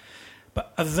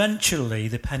 But eventually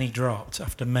the penny dropped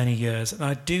after many years, and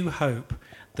I do hope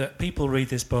that people read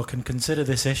this book and consider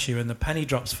this issue and the penny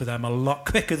drops for them a lot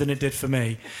quicker than it did for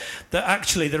me. That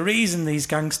actually the reason these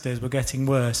gangsters were getting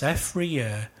worse every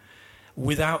year,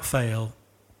 without fail,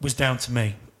 was down to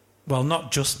me. Well,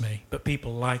 not just me, but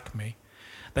people like me.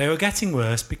 They were getting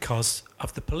worse because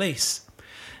of the police.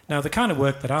 Now, the kind of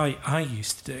work that I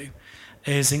used to do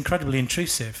is incredibly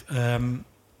intrusive.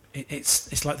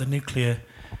 It's like the nuclear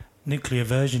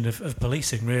version of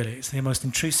policing, really. It's the most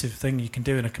intrusive thing you can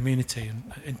do in a community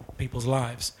and in people's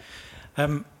lives.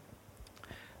 And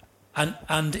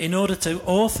in order to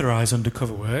authorise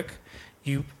undercover work,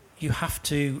 you have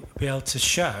to be able to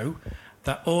show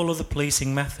that all of the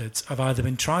policing methods have either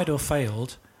been tried or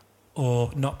failed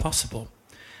or not possible.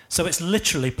 So it's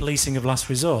literally policing of last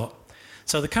resort.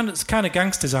 So the kind of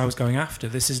gangsters I was going after,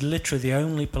 this is literally the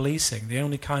only policing, the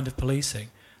only kind of policing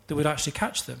that would actually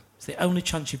catch them. It's the only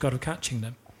chance you've got of catching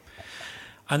them.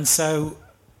 And so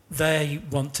they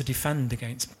want to defend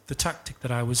against the tactic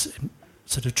that I was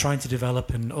sort of trying to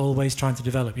develop and always trying to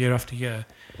develop year after year.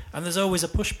 And there's always a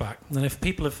pushback. And if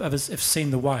people have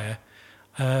seen The Wire,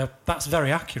 that's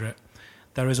very accurate.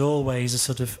 There is always a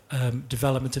sort of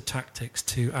development of tactics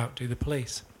to outdo the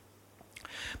police.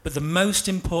 But the most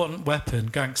important weapon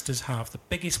gangsters have, the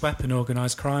biggest weapon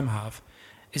organised crime have,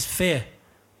 is fear.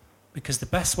 Because the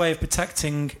best way of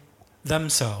protecting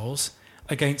themselves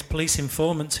against police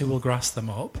informants who will grass them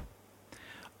up,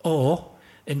 or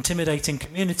intimidating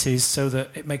communities so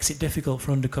that it makes it difficult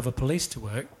for undercover police to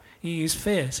work, you use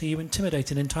fear, so you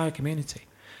intimidate an entire community.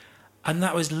 And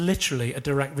that was literally a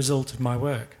direct result of my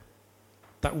work.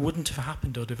 That wouldn't have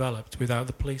happened or developed without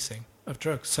the policing of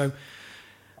drugs.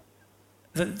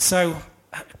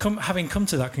 Having come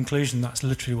to that conclusion, that's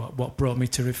literally what brought me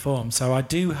to reform. So I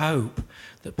do hope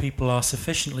that people are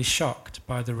sufficiently shocked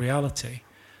by the reality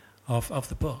of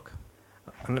the book.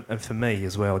 And for me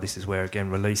as well, this is where, again,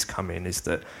 release come in, is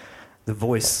that the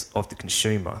voice of the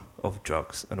consumer of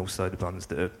drugs, and also the ones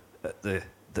that are at the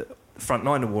front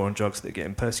line of war on drugs that are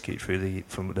getting persecuted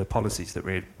from the policies that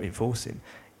we're enforcing.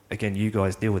 Again, you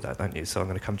guys deal with that, don't you? So I'm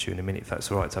going to come to you in a minute, if that's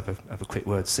all right, to have a quick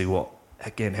word to see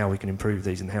how we can improve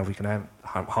these and how we can have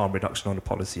harm reduction on the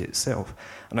policy itself.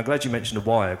 And I'm glad you mentioned The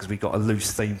Wire, because we got a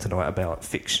loose theme tonight about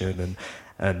fiction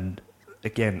and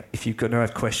again, if you're going to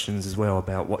have questions as well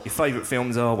about what your favourite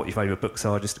films are, what your favourite books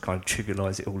are, just to kind of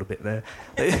trivialise it all a bit there.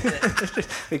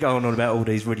 We're going on about all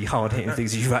these really hard-hitting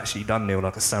things you've actually done, Neil,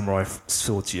 like a samurai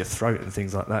sword to your throat and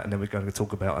things like that, and then we're going to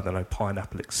talk about, I don't know,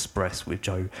 Pineapple Express with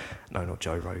Seth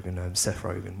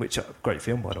Rogen, which great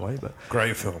film, by the way. But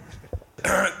great film.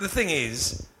 The thing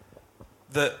is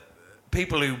that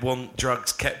people who want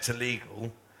drugs kept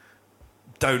illegal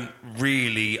don't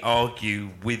really argue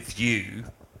with you,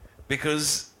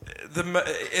 because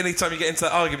anytime you get into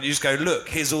that argument, you just go, look,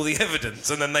 here's all the evidence,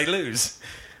 and then they lose.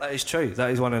 That is true. That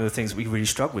is one of the things we really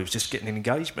struggle with, just getting an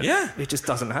engagement. Yeah. It just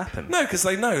doesn't happen. No, because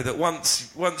they know that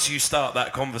once you start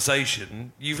that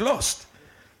conversation, you've lost.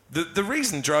 The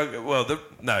reason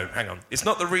hang on. It's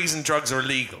not the reason drugs are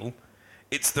illegal.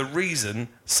 It's the reason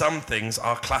some things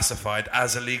are classified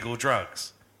as illegal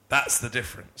drugs. That's the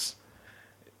difference.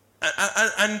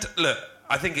 And look,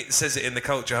 I think it says it in the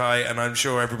Culture High, and I'm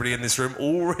sure everybody in this room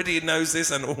already knows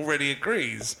this and already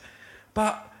agrees.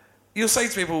 But you'll say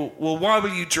to people, well, why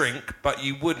will you drink, but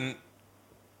you wouldn't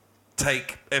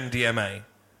take MDMA?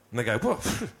 And they go, well,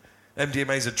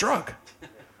 MDMA's a drug.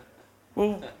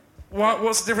 Well,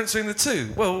 what's the difference between the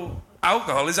two? Well,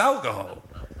 alcohol is alcohol,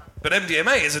 but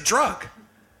MDMA is a drug.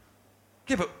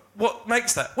 Yeah, but what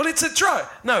makes that? Well, it's a drug.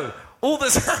 No, all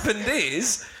that's happened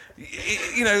is,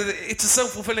 it's a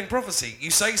self-fulfilling prophecy. You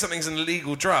say something's an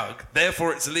illegal drug,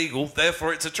 therefore it's illegal,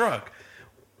 therefore it's a drug.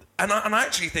 And I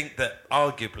actually think that,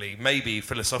 arguably, maybe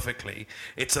philosophically,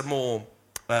 it's a more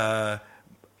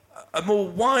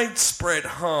widespread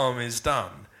harm is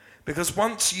done. Because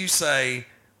once you say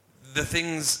the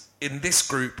things in this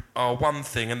group are one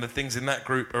thing and the things in that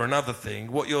group are another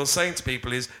thing, what you're saying to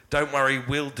people is, don't worry,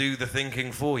 we'll do the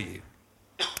thinking for you.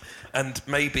 And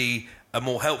maybe a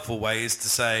more helpful way is to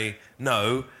say,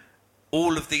 no,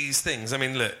 all of these things. I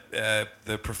mean, look,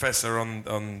 the professor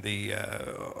on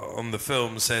the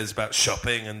film says about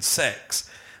shopping and sex,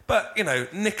 But, you know,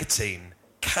 nicotine,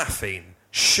 caffeine,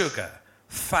 sugar,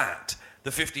 fat, the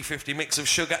 50-50 mix of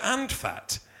sugar and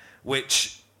fat,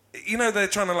 which, you know, they're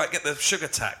trying to, like, get the sugar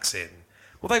tax in.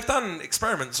 Well, they've done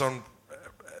experiments on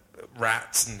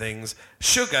rats and things.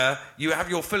 Sugar, you have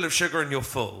your fill of sugar and you're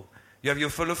full. You have your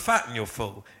full of fat and you're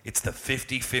full. It's the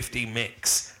 50-50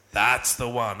 mix. That's the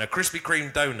one. A Krispy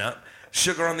Kreme donut,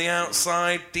 sugar on the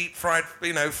outside, deep fried,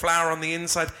 you know, flour on the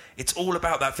inside. It's all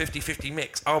about that 50-50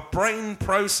 mix. Our brain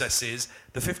processes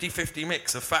the 50-50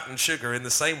 mix of fat and sugar in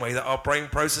the same way that our brain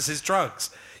processes drugs.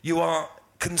 You are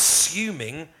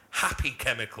consuming happy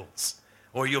chemicals,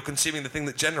 or you're consuming the thing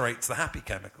that generates the happy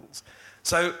chemicals.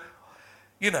 So,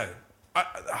 you know,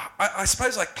 I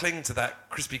suppose I cling to that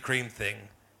Krispy Kreme thing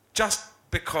just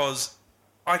because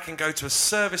I can go to a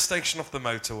service station off the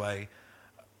motorway.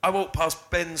 I walked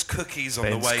past Ben's Cookies on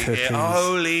the way here.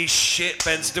 Holy shit,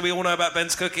 Ben's. Do we all know about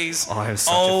Ben's Cookies? I am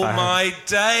such a fan. My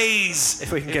days.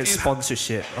 If we can get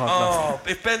sponsorship, I'd love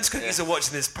it. If Ben's Cookies are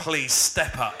watching this, please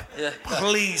step up. Yeah.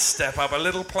 Please step up. A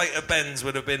little plate of Ben's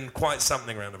would have been quite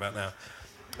something around about now.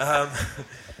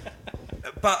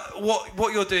 But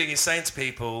what you're doing is saying to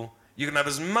people, you can have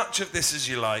as much of this as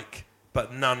you like,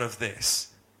 but none of this.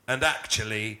 And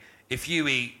actually, if you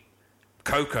eat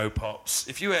Cocoa Pops,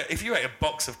 if you ate a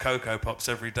box of Cocoa Pops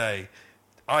every day,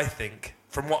 I think,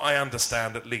 from what I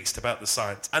understand at least about the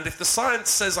science, and if the science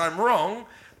says I'm wrong,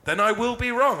 then I will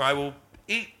be wrong. I will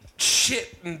eat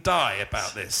shit and die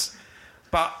about this.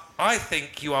 But I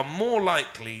think you are more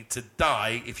likely to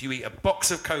die if you eat a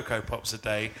box of Cocoa Pops a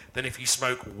day than if you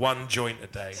smoke one joint a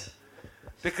day.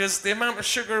 Because the amount of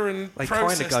sugar and they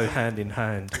kind of go hand in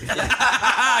hand.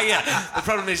 Yeah. The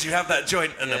problem is you have that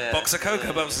joint and a box of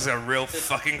Cocoa Pops is a real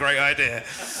fucking great idea.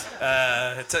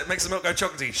 It makes the milk go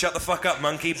chocolatey. Shut the fuck up,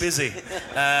 monkey. Busy.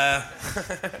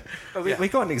 We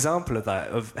got an example of that,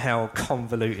 of how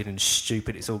convoluted and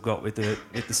stupid it's all got with the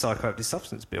psychoactive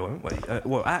substance bill, haven't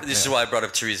we? This is why I brought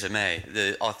up Theresa May,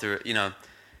 the author. You know,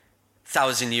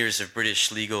 1,000 years of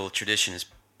British legal tradition has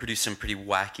produced some pretty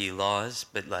wacky laws,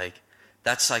 but like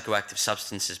that psychoactive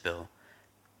substances bill,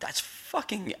 that's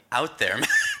fucking out there, man.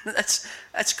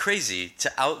 That's crazy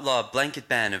to outlaw a blanket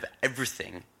ban of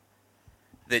everything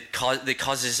that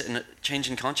causes a change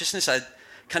in consciousness. I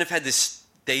kind of had this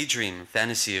daydream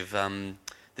fantasy of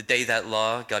the day that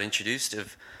law got introduced,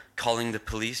 of calling the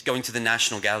police, going to the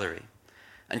National Gallery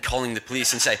and calling the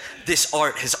police and say, this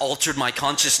art has altered my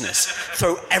consciousness.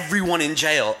 Throw everyone in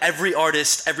jail, every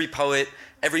artist, every poet,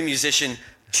 every musician,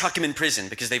 chuck them in prison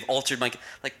because they've altered my...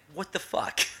 Like, what the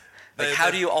fuck? Like, how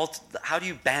do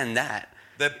you ban that?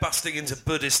 They're busting into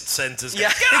Buddhist centres.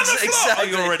 Yeah, Get on the floor! exactly.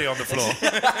 Oh, you're already on the floor.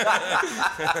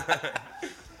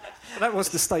 That was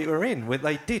the state we're in, where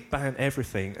they did ban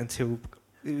everything until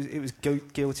it was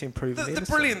guilty and proven innocent.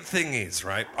 The brilliant thing is,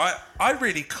 right, I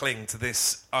really cling to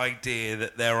this idea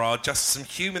that there are just some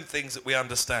human things that we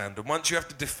understand, and once you have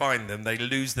to define them, they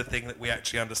lose the thing that we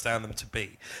actually understand them to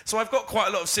be. So I've got quite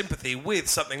a lot of sympathy with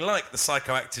something like the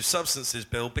Psychoactive Substances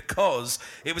Bill, because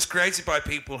it was created by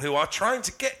people who are trying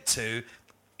to get to,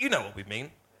 you know what we mean.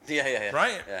 Yeah.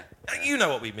 Right? Yeah. You know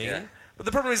what we mean. Yeah. But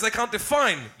the problem is they can't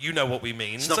define, you know what we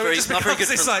mean. It's not so very, it just not very becomes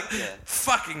good this, for,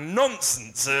 fucking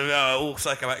nonsense of all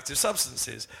psychoactive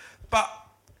substances. But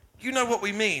you know what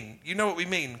we mean. You know what we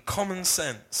mean. Common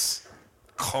sense.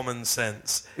 Common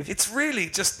sense. It's really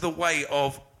just the way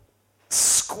of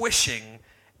squishing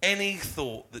any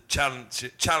thought that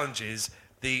challenges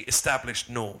the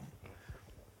established norm.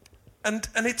 And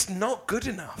it's not good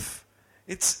enough.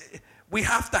 We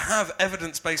have to have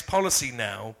evidence-based policy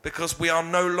now because we are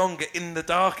no longer in the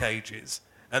dark ages.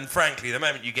 And frankly, the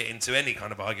moment you get into any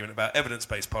kind of argument about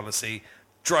evidence-based policy,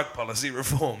 drug policy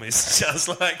reform is just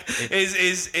like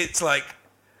it's like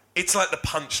the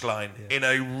punchline in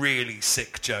a really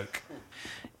sick joke.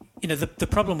 You know, the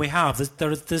problem we have,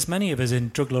 there's many of us in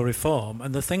drug law reform,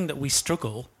 and the thing that we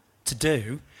struggle to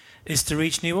do is to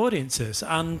reach new audiences.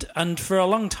 And for a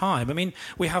long time, I mean,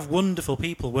 we have wonderful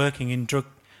people working in drug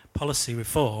policy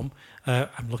reform.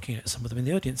 I'm looking at some of them in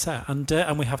the audience there, and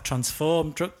we have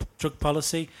transformed drug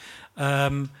policy.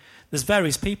 There's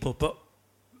various people, but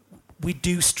we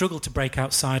do struggle to break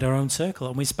outside our own circle,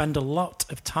 and we spend a lot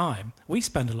of time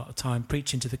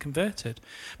preaching to the converted,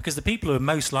 because the people who are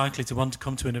most likely to want to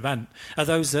come to an event are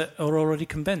those that are already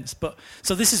convinced.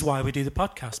 So this is why we do the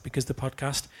podcast, because the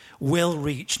podcast will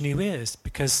reach new ears,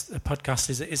 because the podcast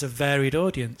is a varied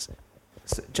audience.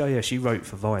 So, J.S., you wrote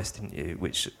for Vice, didn't you?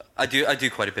 Which I do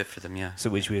quite a bit for them, yeah. So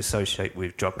which we associate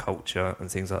with drug culture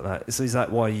and things like that. So is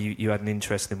that why you had an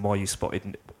interest in why you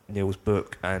spotted Neil's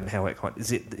book and how it kind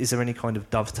of, is there any kind of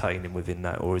dovetailing within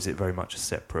that, or is it very much a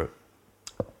separate?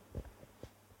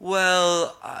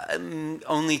 Well,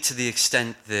 only to the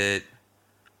extent that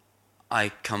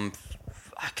I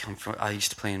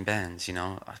used to play in bands, you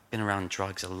know. I've been around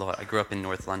drugs a lot. I grew up in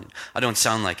North London. I don't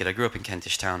sound like it. I grew up in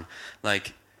Kentish Town.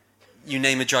 Like, you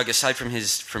name a drug, aside from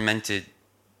his fermented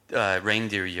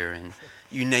reindeer urine,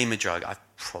 you name a drug, I've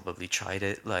probably tried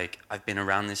it. Like, I've been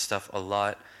around this stuff a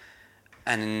lot.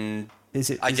 And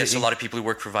I guess a lot of people who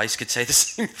work for Vice could say the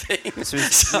same thing.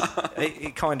 So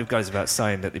it kind of goes without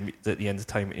saying that the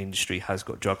entertainment industry has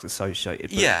got drugs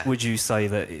associated. But yeah. Would you say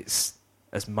that it's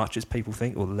as much as people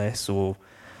think, or less, or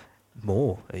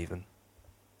more even?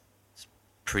 It's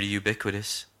pretty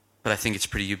ubiquitous. But I think it's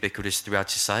pretty ubiquitous throughout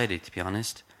society, to be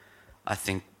honest. I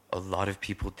think a lot of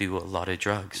people do a lot of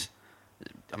drugs.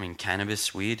 I mean,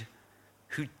 cannabis, weed.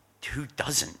 Who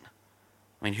doesn't?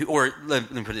 I mean,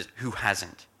 let me put it, who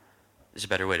hasn't? Is a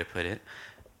better way to put it.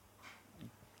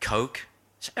 Coke,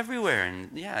 it's everywhere, and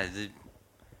yeah,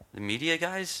 the media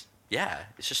guys, yeah,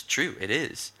 it's just true. It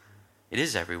is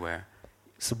everywhere.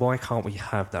 So why can't we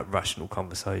have that rational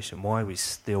conversation? Why are we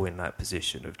still in that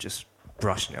position of just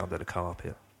brushing it under the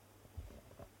carpet?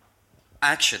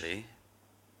 Actually,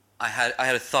 I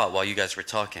had a thought while you guys were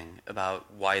talking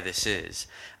about why this is,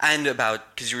 and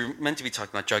about, because you were meant to be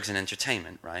talking about drugs and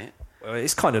entertainment, right? Well,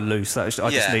 it's kind of loose. I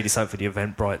just needed something for the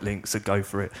Eventbrite link, so go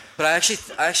for it. But I actually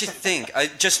think,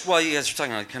 just while you guys were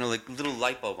talking, kind of like a little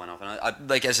light bulb went off, and I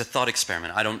like, as a thought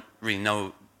experiment, I don't really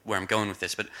know where I'm going with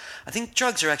this, but I think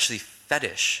drugs are actually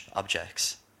fetish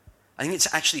objects. I think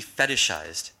it's actually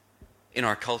fetishized in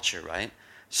our culture, right?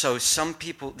 So some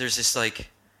people, there's this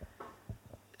like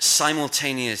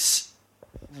simultaneous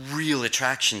real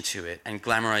attraction to it and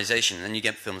glamorization, and then you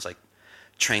get films like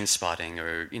Trainspotting,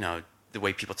 or, you know, the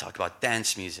way people talk about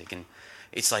dance music, and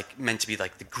it's like meant to be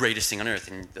like the greatest thing on earth.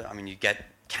 And I mean, you get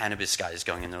cannabis guys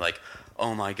going and they're like,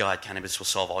 oh my God, cannabis will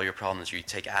solve all your problems. Or you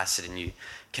take acid and you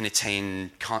can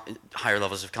attain higher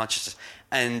levels of consciousness.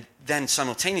 And then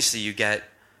simultaneously you get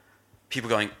people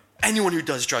going, anyone who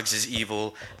does drugs is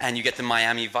evil. And you get the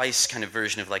Miami Vice kind of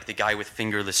version of like the guy with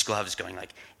fingerless gloves going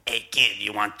like, hey kid,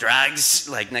 you want drugs?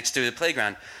 Like next to the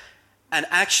playground. And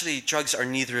actually drugs are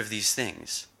neither of these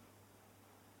things.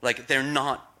 Like, they're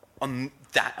not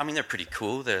they're pretty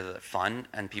cool, they're fun,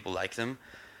 and people like them,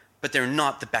 but they're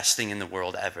not the best thing in the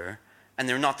world ever, and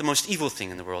they're not the most evil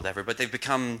thing in the world ever, but they've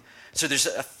become, so there's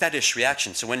a fetish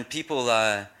reaction. So when people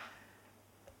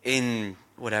in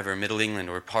whatever, Middle England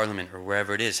or Parliament or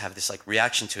wherever it is, have this like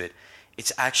reaction to it,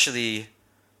 it's actually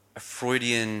a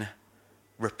Freudian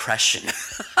repression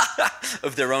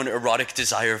of their own erotic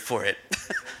desire for it.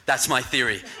 That's my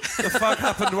theory. The fuck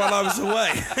happened while I was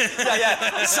away?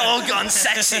 yeah, it's all gone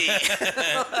sexy.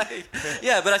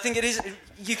 Yeah, but I think it is,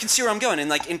 you can see where I'm going. And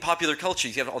like in popular culture,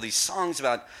 you have all these songs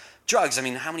about drugs. I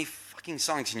mean, how many fucking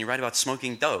songs can you write about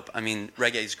smoking dope? I mean,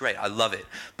 reggae is great. I love it.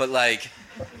 But like,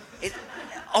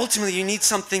 ultimately you need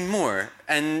something more.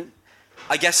 And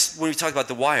I guess when we talk about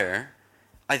The Wire,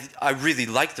 I really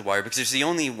like The Wire because it's the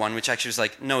only one which actually was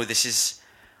like, no, this is,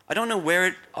 I don't know where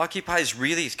it occupies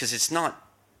really, because it's not.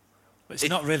 It's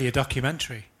not really a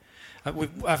documentary.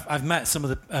 I've met some of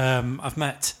the. I've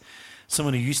met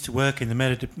someone who used to work in the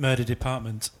murder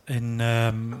department in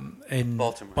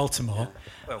Baltimore.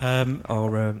 Yeah.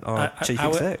 Our chief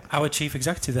exec. Our chief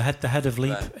executive, the head of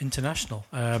Leap International.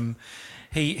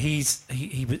 He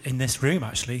in this room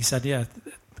actually. He said, yeah,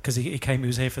 because he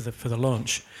was here for the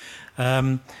launch,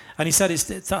 and he said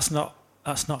that's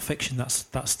not fiction.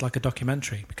 That's like a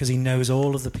documentary, because he knows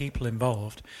all of the people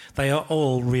involved. They are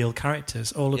all real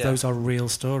characters. All of those are real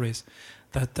stories.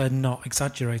 That they're not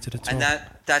exaggerated at all. And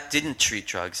that didn't treat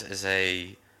drugs as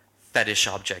a fetish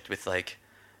object with like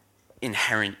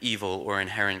inherent evil or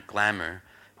inherent glamour.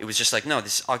 It was just like, no,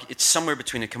 it's somewhere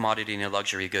between a commodity and a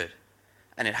luxury good,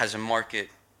 and it has a market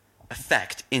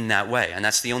effect in that way. And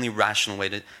that's the only rational way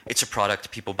to. It's a product.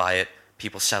 People buy it.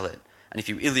 People sell it. And if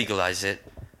you illegalize it,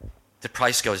 the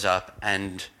price goes up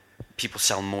and people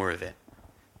sell more of it.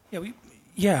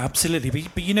 Yeah, absolutely.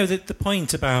 But you know, the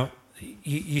point about,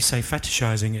 you say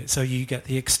fetishizing it, so you get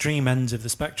the extreme ends of the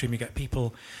spectrum. You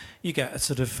get a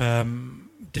sort of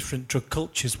different drug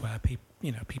cultures where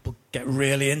people get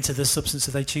really into the substance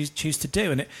that they choose to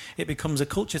do, and it becomes a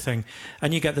culture thing.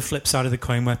 And you get the flip side of the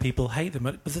coin where people hate them.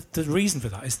 But the reason for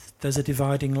that is there's a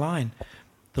dividing line.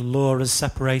 The law has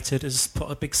put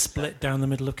a big split down the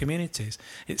middle of communities.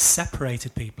 It's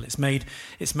separated people. It's made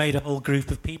a whole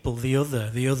group of people, the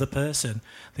other person,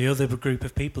 the other group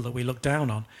of people that we look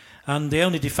down on. And the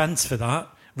only defence for that,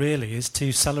 really is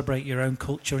to celebrate your own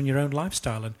culture and your own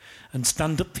lifestyle and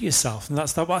stand up for yourself. And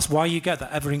that's why you get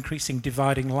that ever-increasing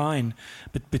dividing line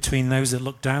between those that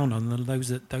look down on and those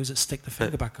that stick the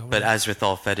finger back over. But as with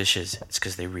all fetishes, it's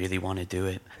because they really want to do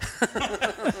it.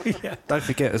 Yeah. Don't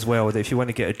forget as well that if you want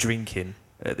to get a drink in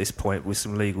at this point with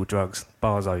some legal drugs,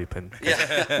 bars open.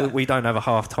 Yeah. We don't have a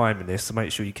half time in this, so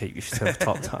make sure you keep yourself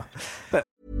topped up. But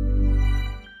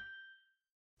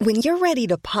when you're ready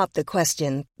to pop the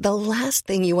question, the last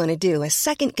thing you want to do is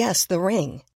second-guess the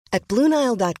ring. At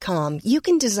BlueNile.com, you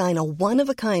can design a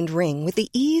one-of-a-kind ring with the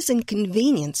ease and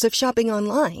convenience of shopping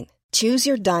online. Choose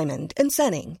your diamond and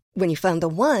setting. When you find the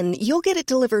one, you'll get it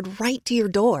delivered right to your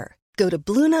door. Go to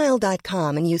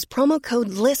BlueNile.com and use promo code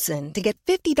LISTEN to get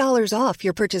 $50 off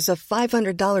your purchase of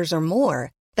 $500 or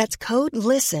more. That's code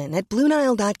LISTEN at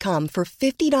BlueNile.com for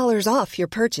 $50 off your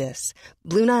purchase.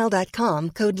 BlueNile.com,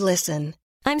 code LISTEN.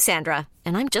 I'm Sandra,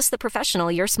 and I'm just the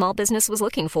professional your small business was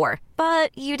looking for.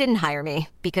 But you didn't hire me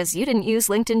because you didn't use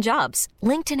LinkedIn Jobs.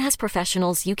 LinkedIn has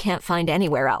professionals you can't find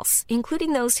anywhere else,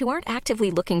 including those who aren't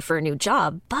actively looking for a new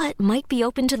job, but might be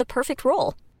open to the perfect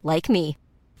role, like me.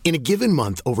 In a given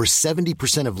month, over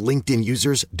 70% of LinkedIn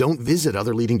users don't visit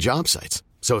other leading job sites.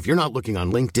 So if you're not looking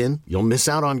on LinkedIn, you'll miss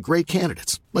out on great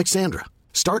candidates like Sandra.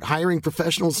 Start hiring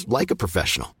professionals like a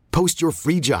professional. Post your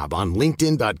free job on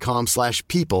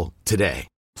linkedin.com/people today.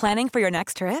 Planning for your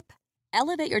next trip?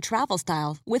 Elevate your travel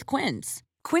style with Quince.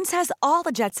 Quince has all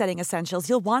the jet-setting essentials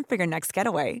you'll want for your next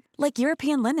getaway, like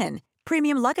European linen,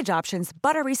 premium luggage options,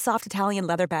 buttery soft Italian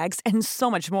leather bags, and so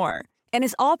much more. And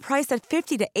is all priced at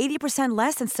 50 to 80%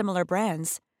 less than similar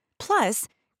brands. Plus,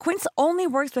 Quince only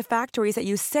works with factories that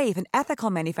use safe and ethical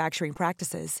manufacturing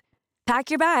practices.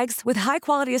 Pack your bags with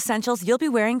high-quality essentials you'll be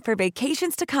wearing for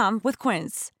vacations to come with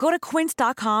Quince. Go to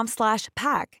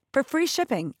quince.com/pack for free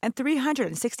shipping and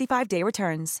 365-day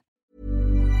returns.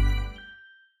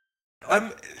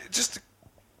 Just to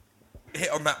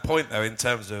hit on that point, though, in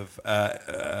terms of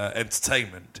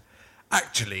entertainment.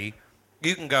 Actually,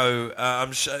 you can go,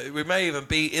 I'm sure we may even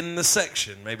be in the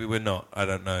section. Maybe we're not. I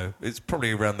don't know. It's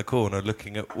probably around the corner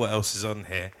looking at what else is on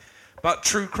here. But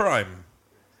true crime.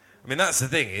 I mean, that's the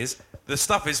thing is, the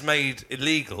stuff is made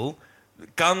illegal.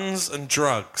 Guns and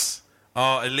drugs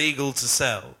are illegal to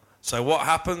sell. So what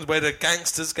happens? Where do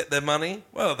gangsters get their money?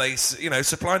 Well, they,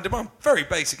 supply and demand. Very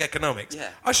basic economics. Yeah.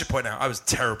 I should point out, I was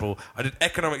terrible. I did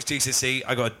economics GCSE.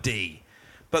 I got a D.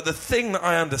 But the thing that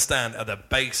I understand are the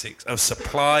basics of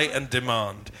supply and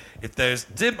demand. If there's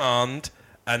demand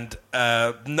and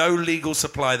no legal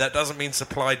supply, that doesn't mean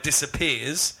supply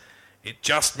disappears. It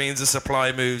just means the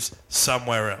supply moves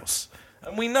somewhere else.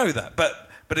 And we know that.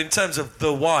 But in terms of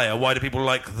The Wire, why do people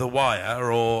like The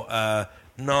Wire? Or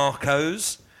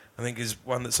Narcos, I think is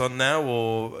one that's on now.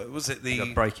 Or was it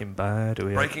the... Breaking Bad.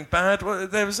 Breaking Bad? Well,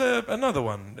 there was another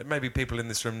one. Maybe people in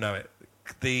this room know it.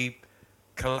 The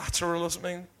Collateral or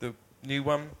something? The new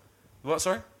one? What,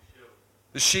 sorry?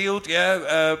 The Shield,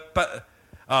 yeah. But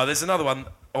there's another one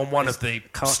on one of the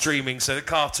streaming... So the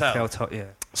Cartel. Yeah.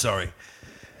 Sorry.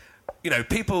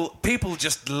 People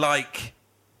just like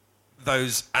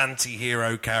those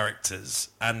anti-hero characters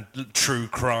and true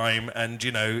crime, and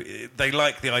they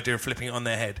like the idea of flipping it on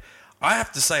their head. I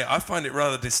have to say, I find it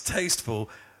rather distasteful,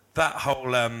 that whole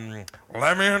let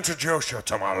me introduce you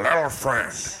to my little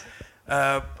friend.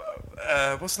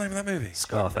 What's the name of that movie?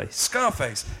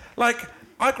 Scarface. Like,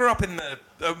 I grew up in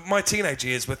my teenage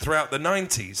years were throughout the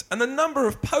 90s, and the number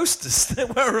of posters there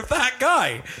were of that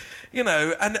guy.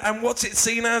 And what's it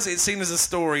seen as? It's seen as a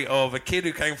story of a kid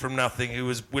who came from nothing, who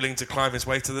was willing to climb his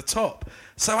way to the top.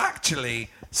 So actually,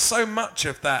 so much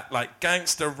of that, like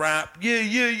gangster rap,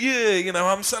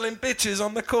 I'm selling bitches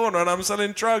on the corner and I'm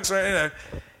selling drugs, right?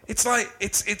 It's like,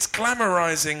 it's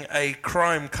glamorizing a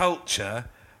crime culture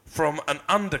from an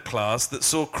underclass that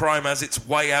saw crime as its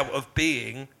way out of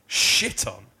being shit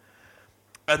on.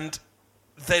 And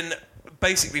then...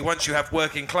 basically, once you have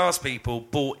working class people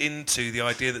bought into the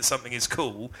idea that something is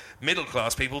cool, middle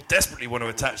class people desperately want to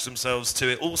attach themselves to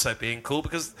it also being cool,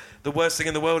 because the worst thing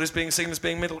in the world is being seen as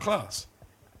being middle class.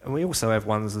 And we also have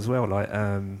ones as well, like,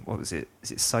 what was it?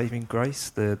 Is it Saving Grace?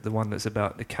 The one that's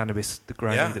about the cannabis, the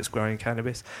granny that's growing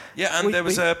cannabis? Yeah, and there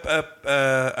was an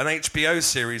HBO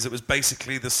series that was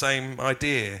basically the same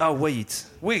idea. Oh, Weeds.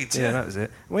 Yeah, that was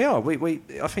it.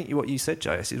 I think what you said,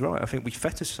 JS, is right. I think we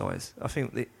fetishise. I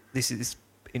think this is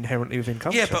inherently within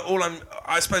culture. Yeah, but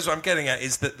I suppose what I'm getting at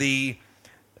is that the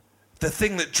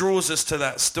thing that draws us to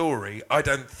that story, I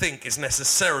don't think, is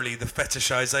necessarily the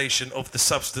fetishization of the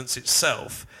substance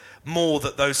itself, more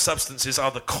that those substances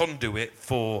are the conduit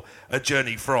for a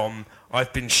journey from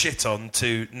I've been shit on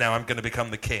to now I'm going to become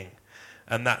the king.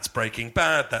 and that's Breaking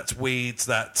Bad, that's Weeds,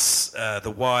 that's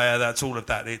The Wire, that's all of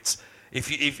that. It's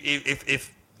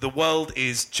if the world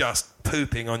is just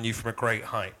pooping on you from a great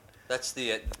height. That's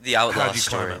the outlaw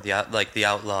story, the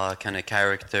outlaw kind of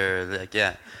character,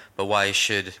 But why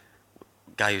should a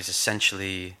guy who's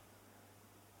essentially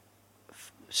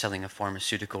selling a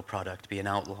pharmaceutical product be an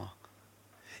outlaw?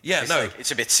 Yeah,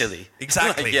 it's a bit silly.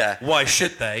 Exactly. Why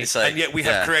should they? And yet we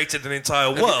have created an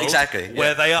entire world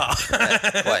where they are.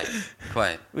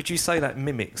 Quite. Would you say that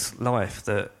mimics life?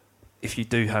 That if you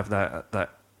do have that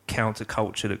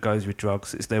counterculture that goes with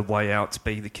drugs, it's their way out to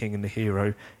be the king and the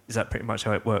hero. Is that pretty much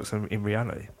how it works in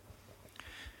reality?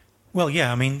 Well,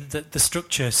 yeah, I mean, the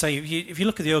structure, say, if you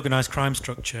look at the organised crime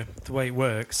structure, the way it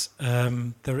works,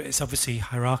 it's obviously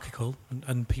hierarchical,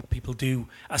 and people do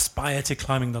aspire to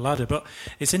climbing the ladder, but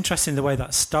it's interesting the way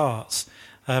that starts.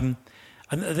 And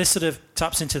this sort of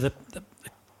taps into the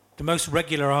most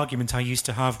regular argument I used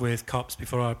to have with cops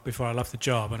before I left the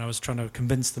job, and I was trying to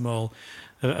convince them all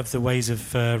of the ways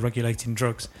of regulating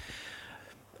drugs.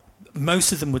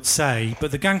 Most of them would say,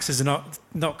 but the gangsters are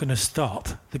not going to stop.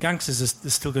 The gangsters are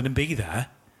still going to be there.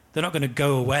 They're not going to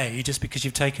go away just because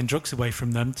you've taken drugs away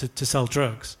from them to sell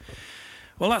drugs.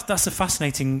 Well, that's a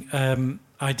fascinating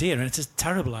idea, and it's a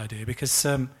terrible idea because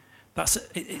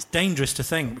it's dangerous to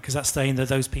think, because that's saying that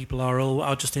those people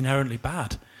are just inherently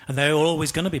bad, and they're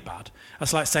always going to be bad.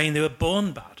 That's like saying they were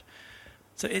born bad.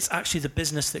 So it's actually the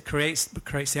business that creates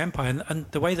the empire, and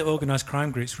the way that organised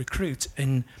crime groups recruit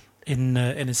in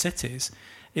inner cities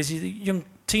is young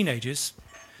teenagers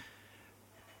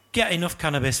get enough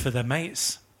cannabis for their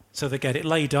mates, so they get it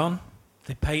laid on.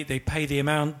 They pay the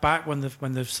amount back when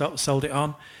they've sold it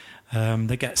on.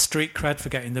 They get street cred for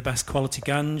getting the best quality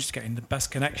ganj, getting the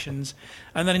best connections,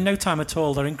 and then in no time at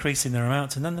all they're increasing their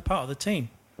amounts, and then they're part of the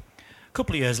team. A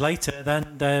couple of years later,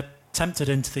 then they're tempted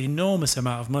into the enormous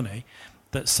amount of money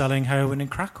that selling heroin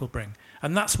and crack will bring,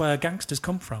 and that's where gangsters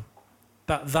come from.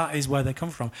 That is where they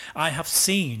come from. I have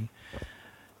seen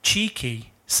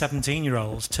cheeky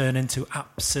 17-year-olds turn into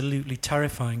absolutely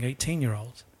terrifying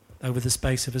 18-year-olds over the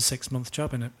space of a 6-month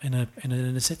job in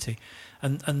a city,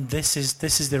 and this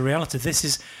is the reality. This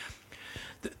is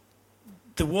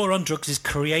the war on drugs is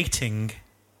creating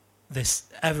this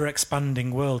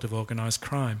ever-expanding world of organised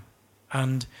crime,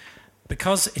 and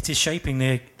because it is shaping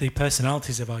the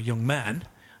personalities of our young men,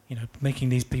 making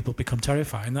these people become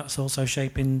terrifying, that's also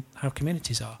shaping how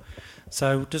communities are.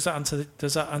 So does that answer the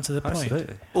point?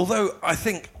 Absolutely. Although I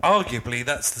think arguably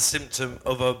that's the symptom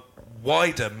of a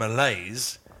wider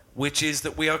malaise, which is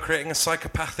that we are creating a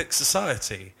psychopathic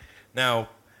society. Now,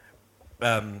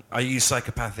 I use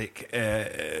psychopathic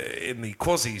in the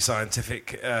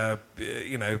quasi-scientific,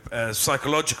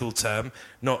 psychological term,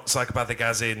 not psychopathic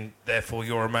as in, therefore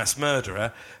you're a mass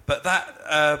murderer, but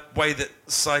that way that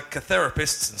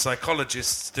psychotherapists and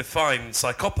psychologists define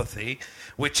psychopathy,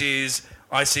 which is,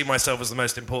 I see myself as the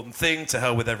most important thing, to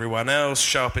hell with everyone else,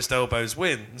 sharpest elbows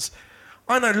wins.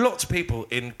 I know lots of people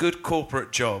in good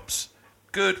corporate jobs,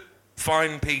 good,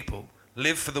 fine people,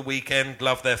 live for the weekend,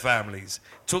 love their families.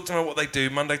 Talk to them about what they do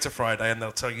Monday to Friday, and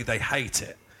they'll tell you they hate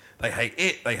it. They hate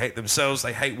it, they hate themselves,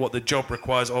 they hate what the job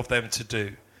requires of them to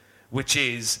do, which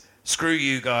is, screw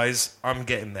you guys, I'm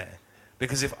getting there.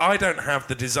 Because if I don't have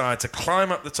the desire to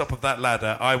climb up the top of that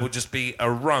ladder, I will just be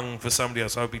a rung for somebody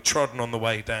else. I will be trodden on the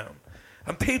way down.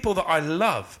 And people that I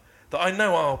love, that I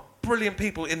know are brilliant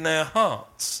people in their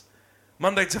hearts,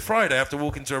 Monday to Friday, I have to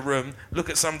walk into a room, look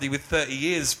at somebody with 30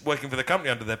 years working for the company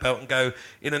under their belt and go,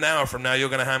 in an hour from now, you're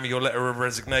going to hand me your letter of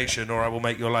resignation or I will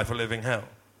make your life a living hell.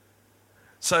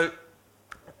 So,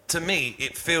 to me,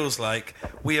 it feels like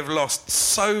we have lost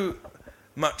so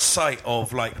much sight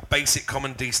of basic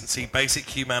common decency, basic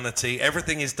humanity.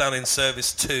 Everything is done in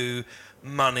service to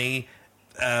money.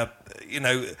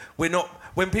 We're not...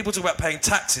 When people talk about paying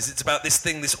taxes, it's about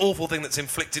this awful thing that's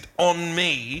inflicted on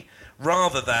me,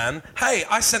 rather than, hey,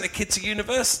 I sent a kid to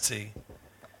university.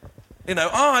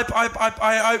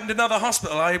 I opened another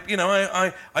hospital.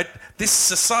 This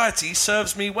society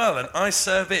serves me well, and I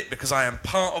serve it because I am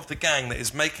part of the gang that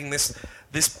is making this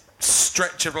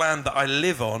stretch of land that I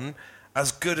live on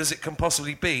as good as it can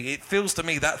possibly be. It feels to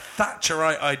me that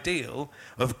Thatcherite ideal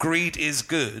of greed is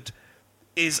good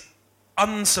is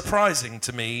unsurprising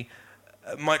to me,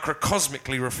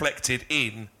 microcosmically reflected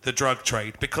in the drug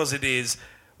trade, because it is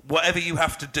whatever you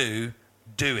have to do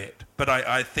it. But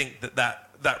I think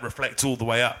that reflects all the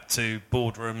way up to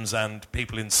boardrooms and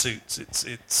people in suits.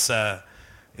 It's a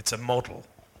model.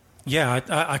 Yeah,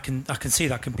 I can see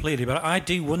that completely, but I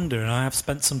do wonder, and I have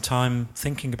spent some time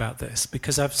thinking about this,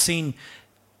 because I've seen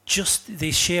just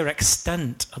the sheer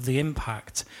extent of the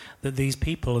impact that these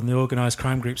people and the organised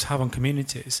crime groups have on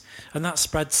communities, and that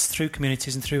spreads through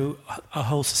communities and through a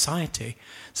whole society.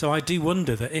 So I do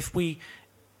wonder that if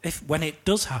when it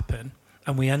does happen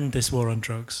and we end this war on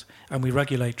drugs and we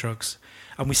regulate drugs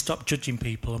and we stop judging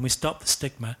people and we stop the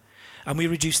stigma and we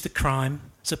reduce the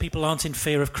crime so people aren't in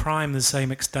fear of crime to the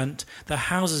same extent, their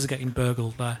houses are getting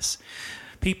burgled less.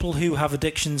 People who have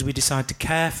addictions, we decide to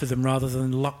care for them rather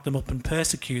than lock them up and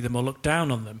persecute them or look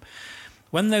down on them.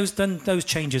 When those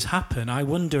changes happen, I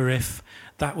wonder if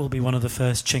that will be one of the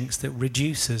first chinks that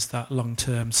reduces that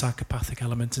long-term psychopathic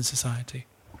element in society.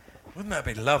 Wouldn't that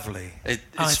be lovely? I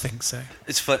think so.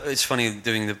 It's funny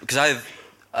doing because I have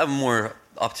a more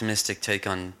optimistic take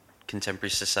on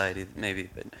contemporary society, maybe.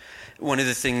 But one of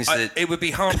the things it would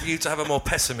be hard for you to have a more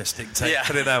pessimistic take. Yeah.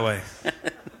 Put it that way.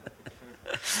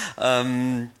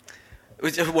 One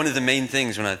of the main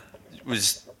things when I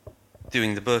was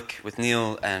doing the book with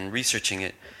Neil and researching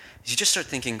it is you just start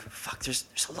thinking, fuck, there's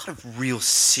a lot of real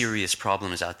serious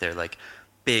problems out there, like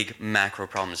big macro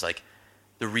problems, like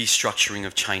the restructuring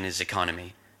of China's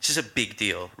economy. This is a big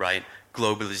deal, right?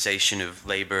 Globalization of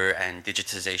labor and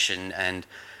digitization, and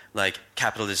like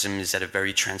capitalism is at a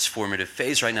very transformative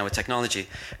phase right now with technology.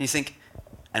 And you think,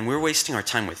 and we're wasting our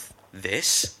time with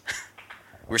this?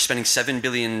 We're spending £7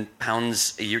 billion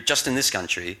a year just in this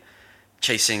country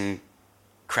chasing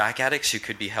crack addicts who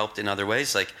could be helped in other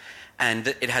ways. And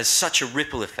it has such a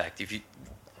ripple effect. If you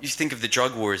think of the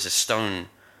drug war as a stone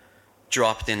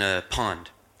dropped in a pond,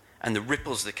 and the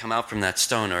ripples that come out from that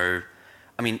stone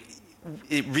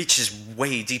it reaches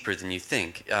way deeper than you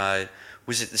think.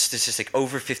 Was it the statistic?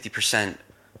 Over 50%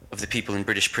 of the people in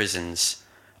British prisons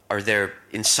are there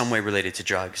in some way related to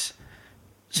drugs.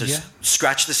 So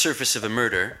scratch the surface of a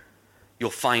murder, you'll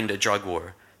find a drug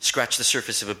war. Scratch the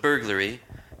surface of a burglary,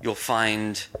 you'll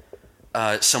find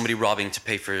somebody robbing to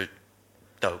pay for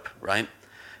dope, right?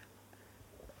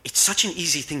 It's such an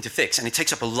easy thing to fix, and it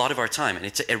takes up a lot of our time, and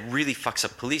it really fucks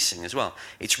up policing as well.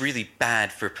 It's really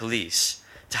bad for police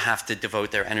to have to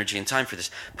devote their energy and time for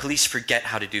this. Police forget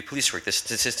how to do police work. The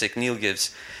statistic Neil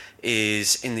gives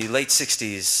is in the late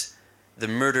 60s, the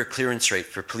murder clearance rate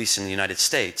for police in the United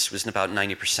States was about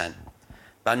 90%.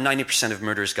 About 90% of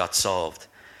murders got solved.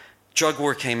 Drug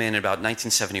war came in about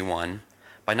 1971.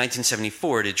 By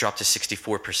 1974, it had dropped to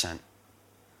 64%.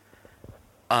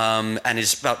 And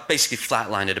is about basically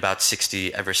flatlined at about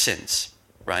 60 ever since,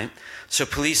 right? So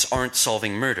police aren't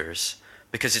solving murders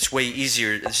because it's way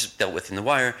easier, this is dealt with in The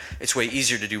Wire, it's way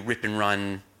easier to do rip and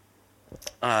run,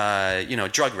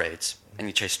 drug raids. And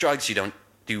you chase drugs, you don't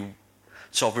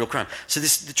solve real crime. So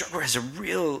the drug war has it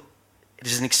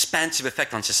has an expansive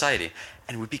effect on society,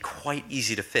 and it would be quite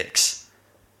easy to fix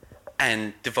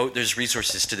and devote those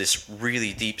resources to this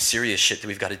really deep, serious shit that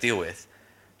we've got to deal with.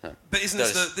 But this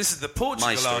is the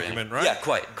Portugal argument, right? Yeah,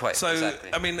 quite. So,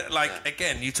 exactly.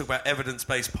 Again, you talk about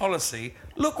evidence-based policy.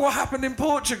 Look what happened in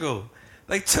Portugal.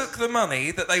 They took the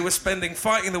money that they were spending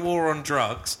fighting the war on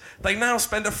drugs. They now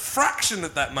spend a fraction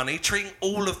of that money treating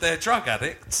all of their drug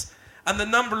addicts. And the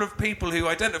number of people who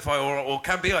identify or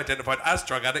can be identified as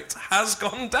drug addicts has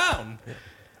gone down.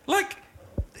 Yeah.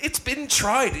 It's been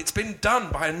tried. It's been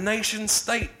done by a nation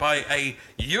state, by a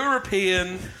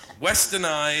European,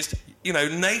 westernized,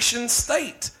 nation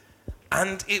state.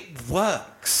 And it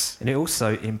works. And it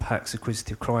also impacts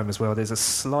acquisitive crime as well. There's a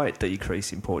slight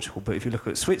decrease in Portugal, but if you look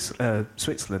at Switzerland,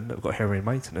 that have got heroin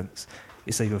maintenance,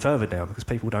 it's even further down because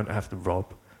people don't have to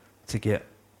rob to get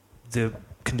the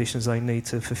conditions they need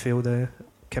to fulfil their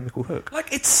chemical hook.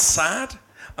 It's sad.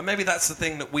 And maybe that's the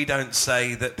thing that we don't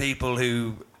say that people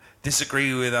who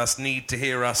disagree with us need to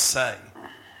hear us say.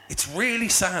 It's really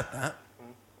sad, that.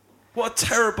 What a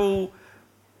terrible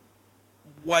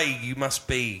way you must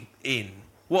be in.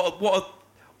 What an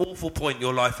awful point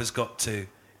your life has got to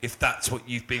if that's what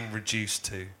you've been reduced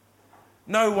to.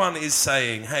 No one is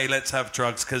saying, hey, let's have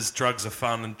drugs because drugs are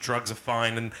fun and drugs are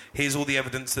fine and here's all the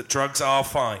evidence that drugs are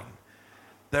fine.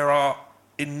 There are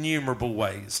innumerable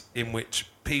ways in which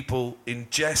people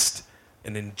ingest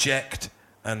and inject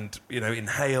and,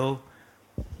 inhale,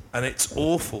 and it's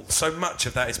awful. So much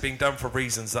of that is being done for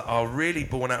reasons that are really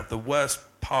born out of the worst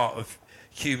part of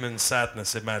human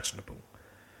sadness imaginable.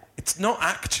 It's not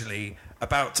actually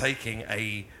about taking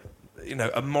a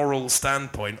moral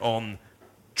standpoint on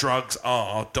drugs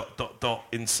are ...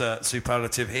 insert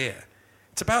superlative here.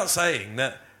 It's about saying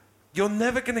that you're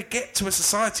never going to get to a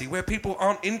society where people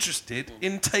aren't interested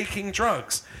in taking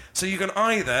drugs. So you can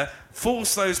either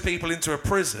force those people into a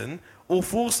prison or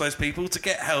force those people to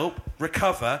get help,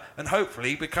 recover, and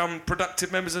hopefully become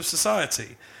productive members of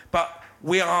society. But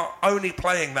we are only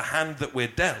playing the hand that we're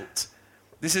dealt.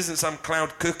 This isn't some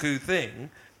cloud cuckoo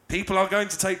thing. People are going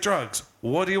to take drugs.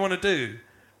 What do you want to do?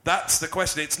 That's the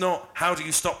question. It's not how do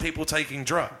you stop people taking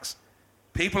drugs.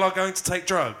 People are going to take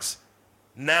drugs.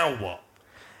 Now what?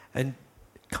 And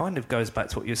kind of goes back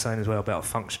to what you're saying as well about a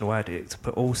functional addict,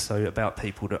 but also about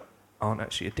people that aren't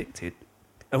actually addicted.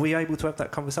 Are we able to have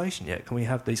that conversation yet? Can we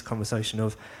have this conversation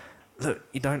of, look,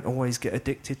 you don't always get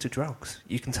addicted to drugs.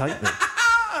 You can take them.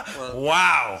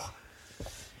 Wow.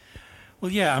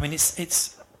 Well, yeah, I mean,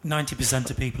 it's 90%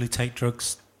 of people who take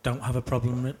drugs don't have a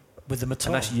problem with them at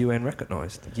all. And that's UN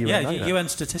recognised. UN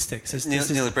statistics.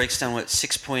 Neil, it breaks down what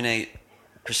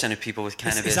 6.8% of people with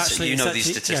cannabis. These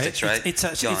statistics, right?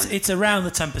 It's around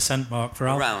the 10% mark for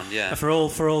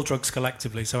for all drugs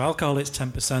collectively. So alcohol, it's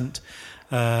 10%.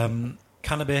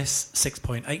 Cannabis,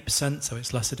 6.8%, so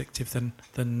it's less addictive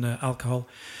than alcohol.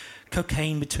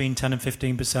 Cocaine, between 10 and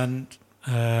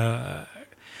 15%.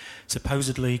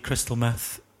 Supposedly, crystal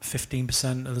meth,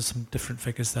 15%. There's some different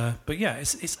figures there, but yeah,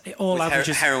 it all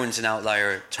averages. Heroin's an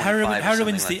outlier.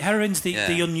 Heroin's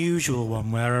the unusual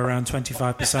one, where around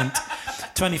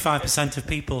 25% of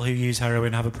people who use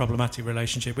heroin have a problematic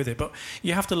relationship with it. But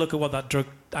you have to look at what that drug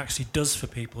actually does for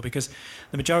people, because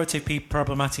the majority of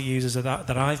problematic users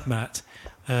that I've met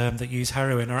that use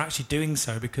heroin are actually doing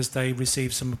so because they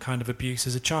received some kind of abuse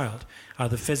as a child,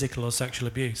 either physical or sexual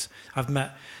abuse. I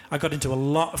got into a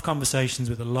lot of conversations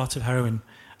with a lot of heroin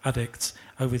addicts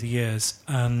over the years,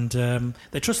 and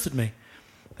they trusted me.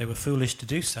 They were foolish to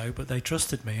do so, but they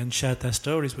trusted me and shared their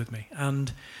stories with me.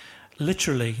 And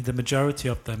literally, the majority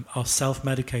of them are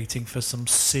self-medicating for some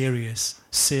serious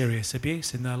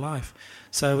abuse in their life.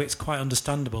 So it's quite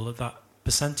understandable that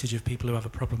percentage of people who have a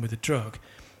problem with a drug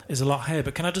is a lot higher.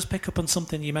 But can I just pick up on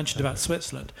something you mentioned about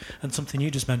Switzerland, and something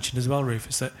you just mentioned as well,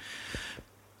 Rufus, that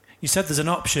you said there's an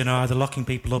option of either locking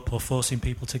people up or forcing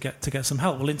people to get some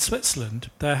help. Well, in Switzerland,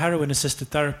 their heroin-assisted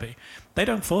therapy, they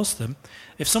don't force them.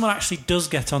 If someone actually does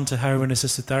get onto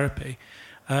heroin-assisted therapy,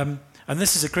 and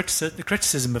this is a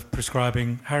criticism of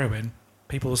prescribing heroin,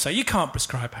 people will say, you can't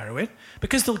prescribe heroin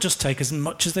because they'll just take as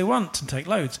much as they want and take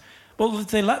loads. Well,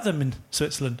 they let them in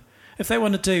Switzerland. If they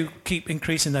want to keep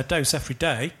increasing their dose every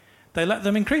day, they let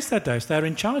them increase their dose. They're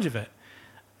in charge of it.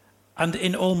 And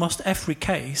in almost every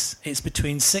case, it's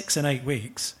between 6 and 8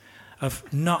 weeks of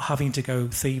not having to go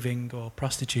thieving or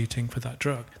prostituting for that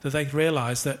drug that they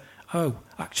realise that, oh,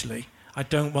 actually, I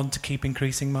don't want to keep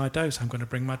increasing my dose. I'm going to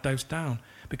bring my dose down,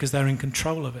 because they're in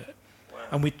control of it. Wow.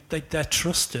 And they're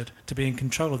trusted to be in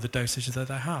control of the dosages that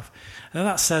they have. And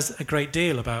that says a great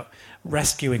deal about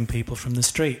rescuing people from the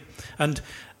street. And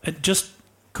just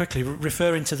quickly,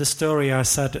 referring to the story I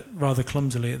said rather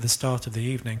clumsily at the start of the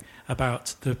evening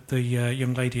about the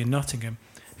young lady in Nottingham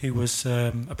who was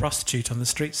a prostitute on the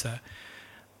streets there.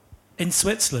 In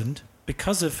Switzerland,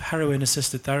 because of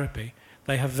heroin-assisted therapy,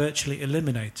 they have virtually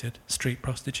eliminated street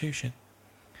prostitution.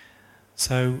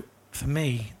 So, for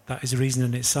me, that is a reason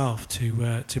in itself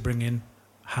to bring in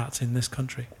HAT in this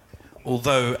country.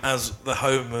 Although, as the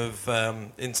home of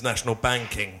international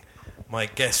banking, my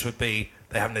guess would be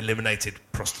they haven't eliminated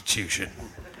prostitution.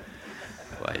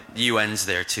 Right. UN's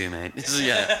there too, mate.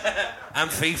 Yeah. And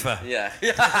FIFA. Yeah.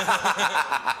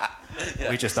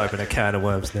 We just open a can of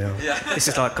worms now. Yeah. This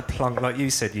is like a plunk, like you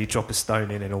said, you drop a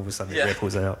stone in and all of a sudden it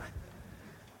ripples out.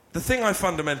 The thing I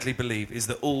fundamentally believe is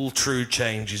that all true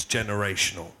change is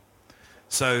generational.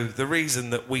 So the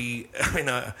reason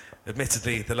that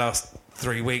admittedly the last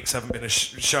 3 weeks haven't been a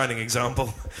shining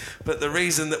example, but the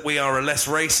reason that we are a less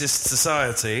racist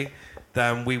society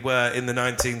than we were in the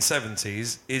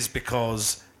 1970s is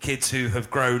because kids who have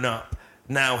grown up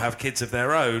now have kids of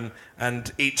their own,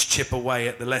 and each chip away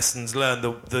at the lessons learned,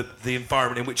 the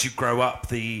environment in which you grow up,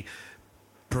 the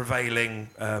prevailing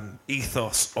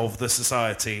ethos of the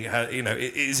society,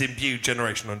 it is imbued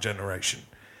generation on generation.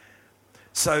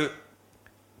 So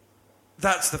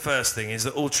that's the first thing, is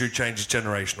that all true change is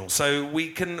generational. So we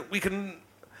can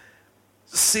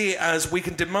see it as we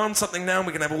can demand something now,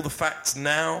 we can have all the facts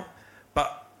now,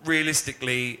 but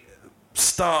realistically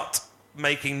start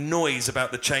making noise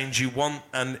about the change you want,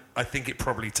 and I think it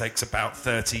probably takes about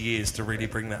 30 years to really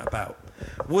bring that about.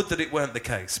 Would that it weren't the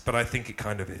case, but I think it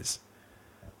kind of is.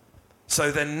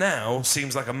 So then now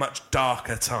seems like a much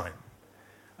darker time,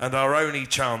 and our only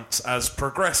chance as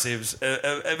progressives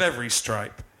of every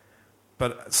stripe,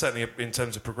 but certainly in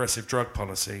terms of progressive drug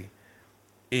policy,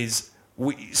 is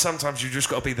sometimes you've just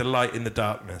got to be the light in the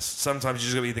darkness. Sometimes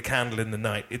you've just got to be the candle in the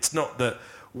night. It's not that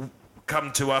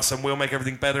come to us and we'll make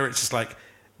everything better. It's just like,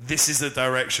 this is the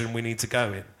direction we need to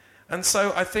go in. And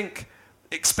so I think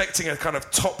expecting a kind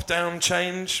of top-down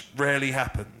change rarely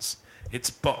happens. It's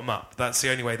bottom-up. That's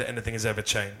the only way that anything has ever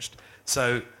changed.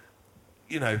 So,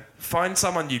 find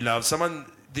someone you love, someone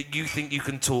that you think you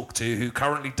can talk to who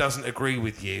currently doesn't agree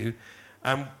with you,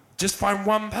 and just find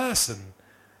one person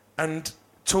and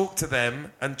talk to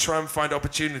them and try and find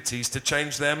opportunities to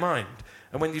change their mind.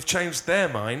 And when you've changed their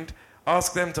mind,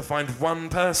 ask them to find one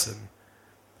person.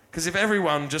 Because if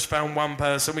everyone just found one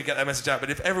person, we get that message out. But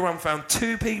if everyone found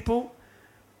 2 people,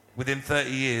 within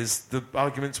 30 years, the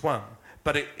argument's won.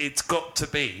 But it's got to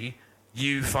be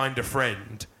you find a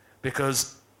friend,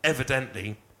 because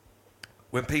evidently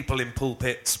when people in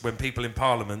pulpits, when people in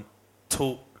Parliament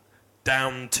talk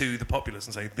down to the populace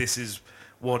and say, this is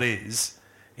what is,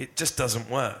 it just doesn't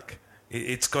work.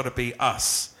 It's got to be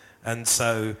us. And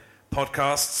so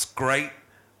podcasts, great.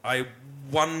 I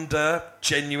wonder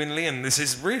genuinely, and this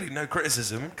is really no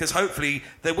criticism, because hopefully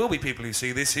there will be people who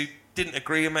see this who didn't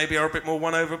agree and maybe are a bit more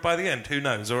won over by the end, who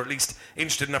knows, or at least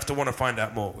interested enough to want to find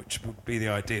out more, which would be the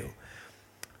ideal.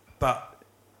 But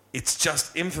it's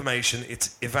just information,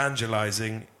 it's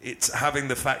evangelizing, it's having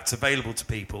the facts available to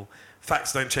people.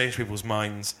 Facts don't change people's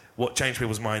minds. What change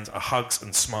people's minds are hugs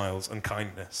and smiles and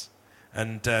kindness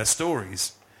and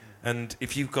stories. And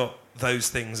if you've got those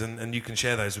things and you can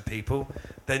share those with people,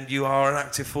 then you are an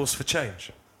active force for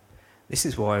change. This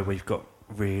is why we've got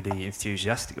really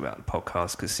enthusiastic about the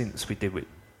podcast, because since we did with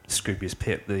Scroobius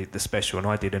Pip, the special, and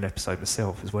I did an episode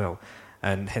myself as well,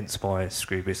 and hence why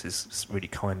Scroobius has really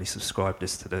kindly subscribed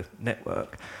us to the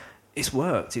network, it's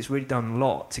worked. It's really done a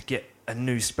lot to get a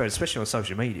new spread, especially on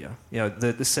social media.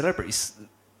 The celebrities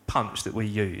punch that we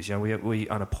use, we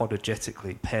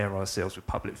unapologetically pair ourselves with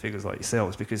public figures like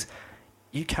yourselves, because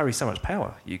you carry so much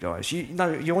power, you guys.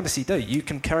 You honestly do. You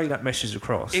can carry that message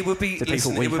across. It would be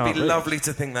lovely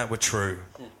to think that were true,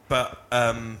 but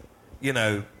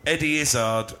Eddie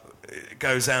Izzard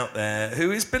goes out there,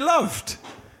 who is beloved.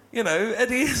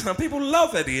 Eddie Izzard. People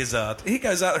love Eddie Izzard. He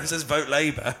goes out there and says, "Vote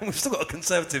Labour." We've still got a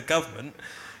Conservative government.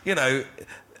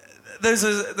 There's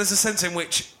a sense in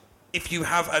which, if you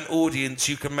have an audience,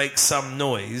 you can make some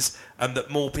noise, and that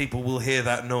more people will hear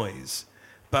that noise.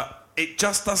 But it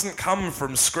just doesn't come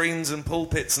from screens and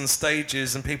pulpits and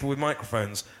stages and people with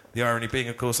microphones. The irony being,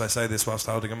 of course, I say this whilst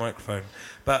holding a microphone.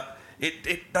 But if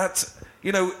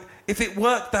it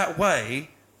worked that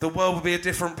way, the world would be a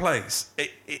different place.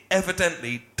 It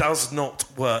evidently does not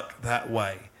work that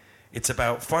way. It's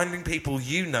about finding people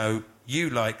you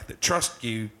like, that trust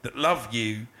you, that love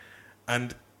you,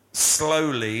 and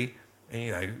slowly,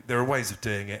 there are ways of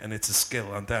doing it, and it's a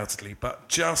skill, undoubtedly, but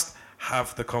just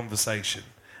have the conversation.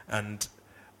 And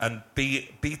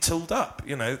be tooled up.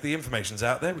 The information's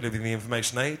out there. We live in the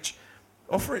information age.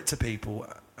 Offer it to people,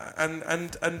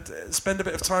 and spend a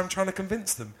bit of time trying to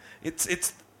convince them.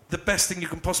 It's the best thing you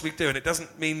can possibly do, and it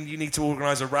doesn't mean you need to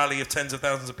organise a rally of tens of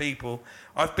thousands of people.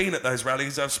 I've been at those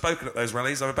rallies. I've spoken at those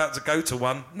rallies. I'm about to go to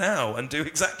one now and do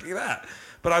exactly that.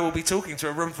 But I will be talking to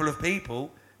a room full of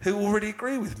people who already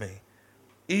agree with me.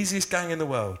 Easiest gang in the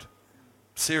world.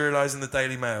 Serialising the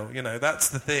Daily Mail. That's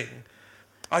the thing.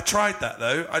 I tried that,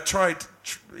 though. I tried,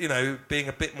 being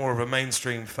a bit more of a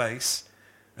mainstream face.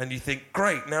 And you think,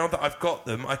 great, now that I've got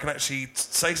them, I can actually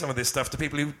say some of this stuff to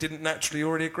people who didn't naturally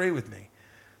already agree with me.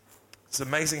 It's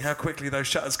amazing how quickly those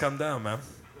shutters come down, man.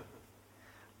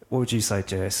 What would you say,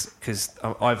 Jess? Because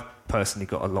I've personally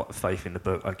got a lot of faith in the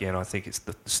book. Again, I think it's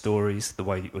the stories, the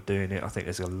way you're doing it. I think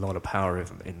there's a lot of power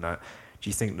in that. Do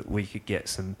you think that we could get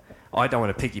some... I don't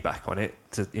want to piggyback on it,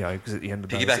 because at the end of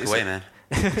the day... Piggyback away, man.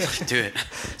 Do it.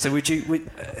 So would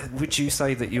you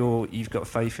say that you've got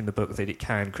faith in the book that it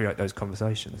can create those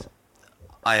conversations?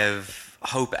 I have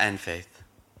hope and faith.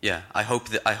 Yeah, I hope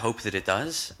that it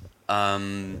does.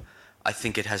 I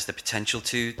think it has the potential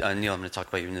to. Neil, I'm going to talk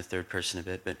about you in the third person a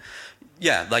bit, but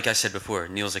yeah, like I said before,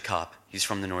 Neil's a cop. He's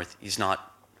from the north. He's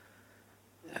not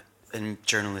a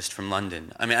journalist from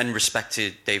London. I mean, and respect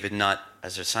to David Nutt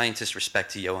as a scientist,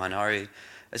 respect to Johan Hari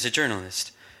as a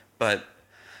journalist. But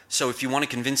so if you want to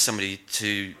convince somebody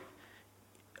to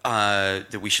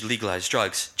that we should legalize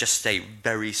drugs, just stay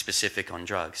very specific on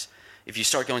drugs. If you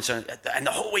start going, and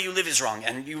the whole way you live is wrong,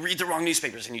 and you read the wrong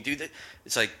newspapers, and you do that,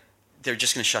 it's like they're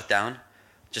just going to shut down.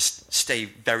 Just stay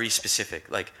very specific.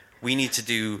 Like, we need to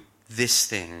do this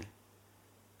thing,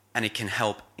 and it can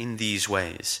help in these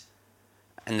ways.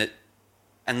 And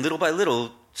little by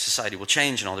little, society will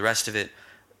change and all the rest of it.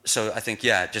 So I think,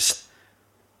 yeah, just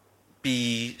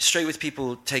be straight with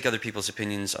people, take other people's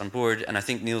opinions on board. And I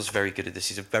think Neil's very good at this.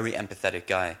 He's a very empathetic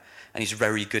guy, and he's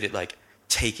very good at, like,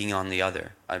 taking on the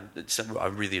other. I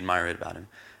really admire it about him.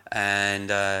 And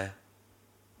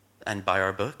buy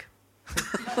our book.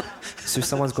 So if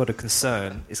someone's got a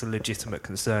concern, it's a legitimate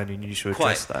concern, and you should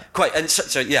address that. Quite. And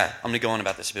so yeah, I'm going to go on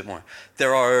about this a bit more.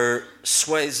 There are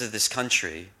swathes of this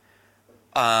country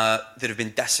that have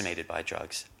been decimated by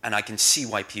drugs. And I can see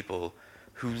why people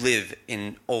who live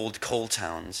in old coal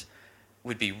towns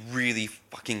would be really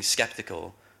fucking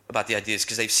skeptical about the ideas,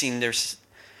 because they've seen there's,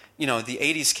 the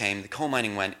 80s came, the coal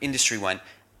mining went, industry went,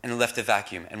 and it left a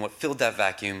vacuum. And what filled that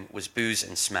vacuum was booze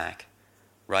and smack,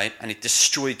 right? And it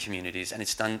destroyed communities, and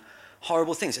it's done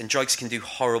horrible things. And drugs can do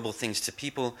horrible things to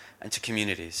people and to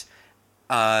communities.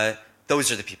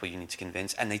 Those are the people you need to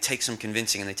convince, and they take some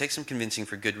convincing, and they take some convincing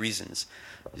for good reasons.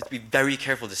 You have to be very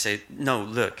careful to say, no,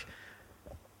 look,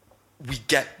 we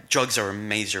get drugs are a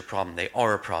major problem. They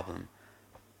are a problem.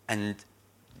 And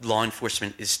law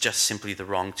enforcement is just simply the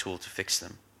wrong tool to fix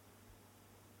them.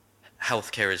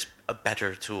 Healthcare is a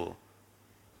better tool.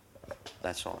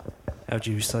 That's all. How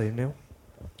do you say, Neil?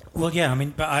 Well, yeah, I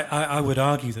mean, but I would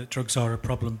argue that drugs are a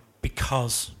problem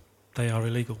because they are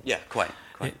illegal. Yeah, quite.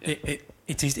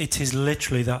 It is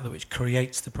literally that which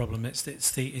creates the problem. It's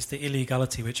the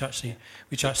illegality which actually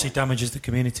damages the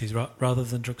communities rather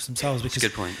than drugs themselves. Because,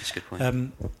 It's a good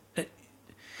point.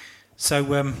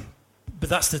 But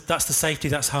that's the safety,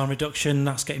 that's harm reduction,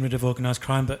 that's getting rid of organised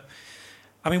crime. But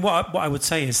I mean, what I would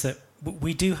say is that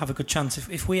we do have a good chance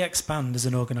if we expand as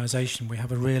an organisation. We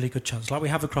have a really good chance, like we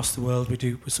have across the world.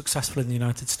 We're successful in the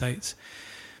United States.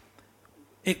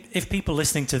 If people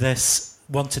listening to this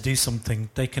want to do something,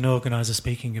 they can organise a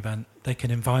speaking event. They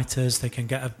can invite us. They can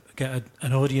get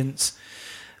an audience.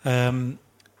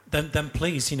 Then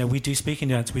please, we do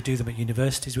speaking events. We do them at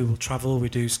universities. We will travel. We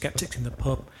do Skeptics in the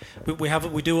Pub.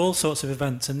 We do all sorts of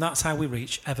events, and that's how we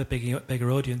reach ever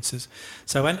bigger audiences.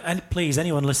 So, and please,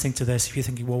 anyone listening to this, if you're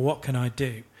thinking, well, what can I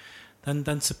do? Then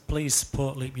please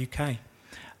support Leap UK.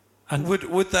 And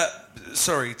would that?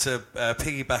 Sorry to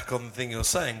piggyback on the thing you're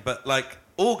saying, but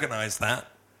organise that.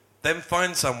 Then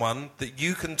find someone that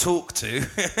you can talk to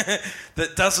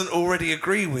that doesn't already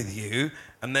agree with you,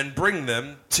 and then bring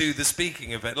them to the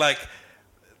speaking event.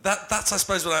 That's I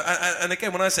suppose and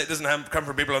again, when I say it doesn't come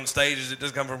from people on stages, it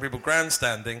doesn't come from people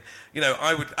grandstanding.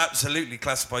 I would absolutely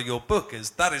classify your book as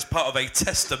that is part of a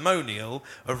testimonial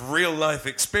of real life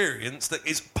experience that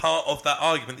is part of that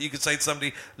argument. That you could say to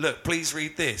somebody, look, please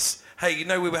read this. Hey,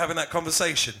 we were having that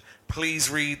conversation. Please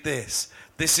read this.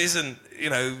 This isn't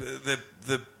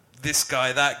this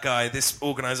guy, that guy, this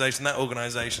organisation, that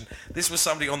organisation. This was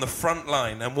somebody on the front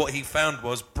line, and what he found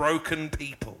was broken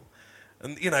people.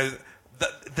 And,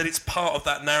 that it's part of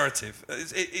that narrative.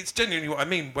 It's genuinely what I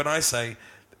mean when I say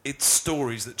it's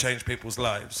stories that change people's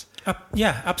lives.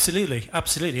 Yeah, absolutely.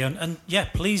 And yeah,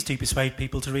 please do persuade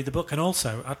people to read the book. And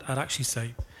also, I'd actually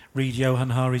say read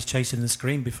Johann Hari's Chasing the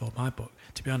Scream before my book,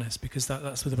 to be honest, because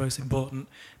that's the most important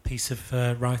piece of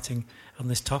writing on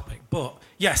this topic. But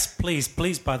yes, please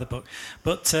buy the book.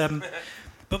 But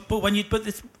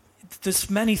there's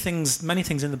many things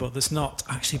in the book that's not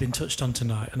actually been touched on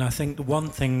tonight. And I think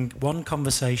one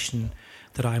conversation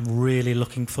that I'm really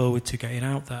looking forward to getting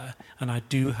out there, and I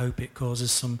do hope it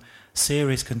causes some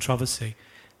serious controversy,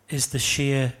 is the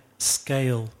sheer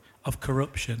scale of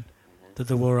corruption that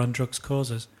the war on drugs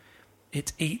causes.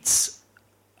 It eats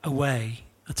away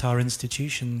at our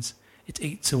institutions. It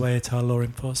eats away at our law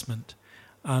enforcement.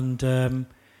 And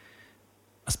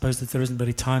I suppose that there isn't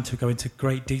really time to go into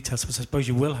great details, so I suppose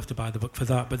you will have to buy the book for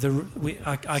that. But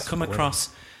I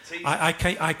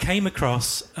came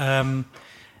across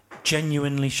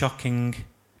genuinely shocking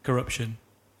corruption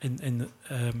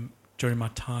during my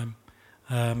time.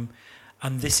 And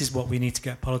this is what we need to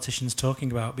get politicians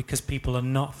talking about, because people are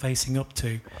not facing up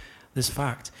to this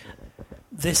fact.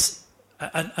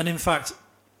 And in fact,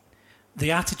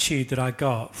 the attitude that I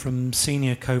got from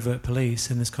senior covert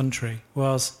police in this country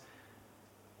was,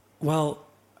 well,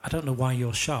 I don't know why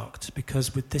you're shocked,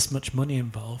 because with this much money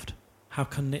involved, how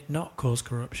can it not cause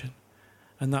corruption?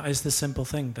 And that is the simple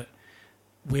thing, that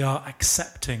we are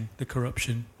accepting the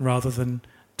corruption rather than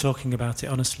talking about it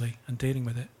honestly and dealing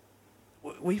with it.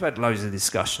 We've had loads of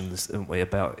discussions, haven't we,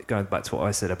 about going back to what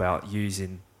I said about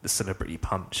using the celebrity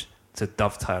punch to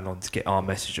dovetail on to get our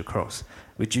message across.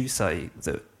 Would you say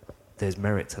that there's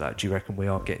merit to that? Do you reckon we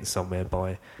are getting somewhere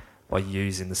by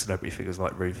using the celebrity figures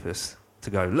like Rufus to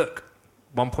go, look,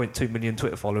 1.2 million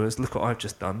Twitter followers, look what I've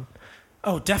just done?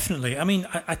 Oh, definitely. I mean,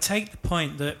 I take the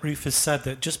point that Rufus said,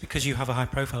 that just because you have a high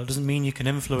profile doesn't mean you can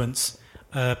influence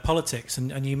politics.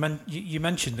 And you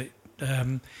mentioned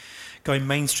that going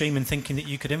mainstream and thinking that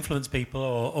you could influence people,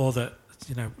 or that,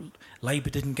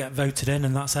 Labour didn't get voted in,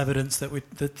 and that's evidence that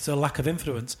there's a lack of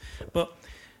influence. But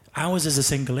ours is a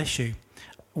single issue.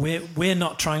 we're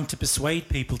not trying to persuade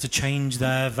people to change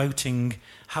their voting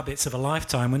habits of a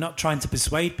lifetime. We're not trying to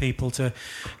persuade people to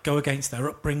go against their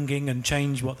upbringing and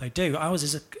change what they do. Ours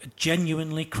is a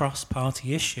genuinely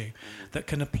cross-party issue that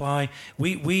can apply.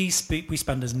 We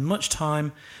spend as much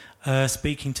time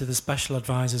speaking to the special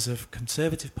advisors of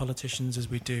Conservative politicians as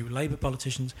we do Labour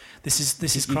politicians. This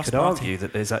is cross-party. You could argue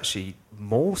that there's actually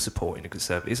more support in the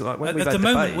Conservatives. Like when at the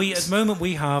moment,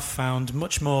 we have found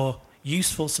much more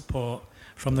useful support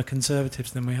from the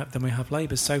Conservatives than we have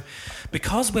Labour. So,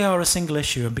 because we are a single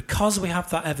issue, and because we have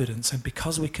that evidence, and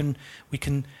because we can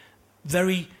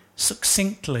very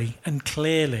succinctly and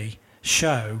clearly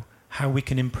show how we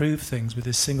can improve things with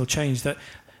this single change, that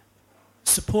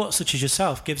support such as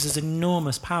yourself gives us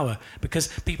enormous power, because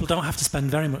people don't have to spend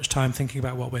very much time thinking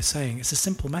about what we're saying. It's a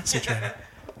simple message, really. No,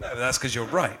 but that's because you're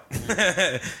right.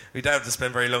 We don't have to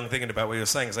spend very long thinking about what you're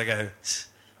saying, because I go,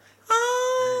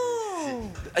 oh.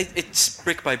 It's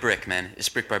brick by brick, man. It's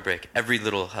brick by brick. Every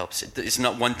little helps. It's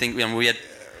not one thing. We had.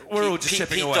 We're all just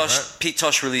chipping away, right? Pete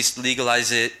Tosh released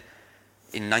Legalize It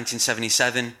in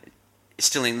 1977. It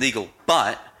still ain't legal,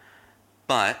 but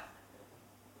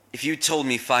if you told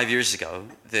me 5 years ago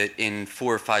that in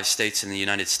 4 or 5 states in the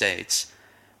United States,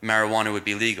 marijuana would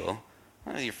be legal,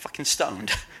 well, you're fucking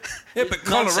stoned. Yeah, but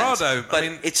Colorado, but I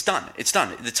mean, it's done. It's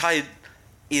done. The tide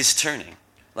is turning.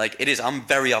 Like, it is. I'm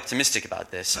very optimistic about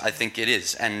this. I think it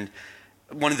is. And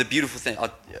one of the beautiful things,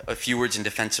 a few words in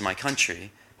defense of my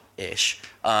country-ish,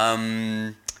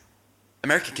 America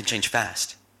can change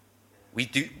fast. We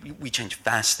change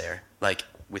fast there, like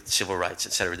with civil rights,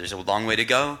 etc. There's a long way to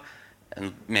go,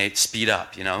 and may it speed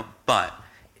up, but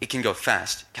it can go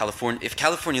fast. If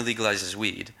California legalizes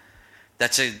weed,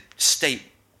 that's a state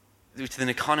with an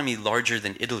economy larger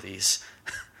than Italy's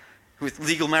with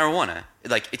legal marijuana.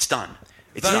 Like, it's done.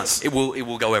 It's done. It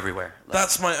will go everywhere.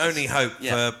 That's my only hope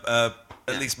for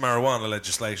at least marijuana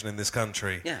legislation in this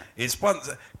country. Yeah.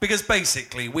 Because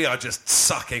basically we are just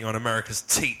sucking on America's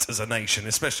teat as a nation,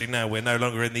 especially now we're no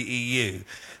longer in the EU.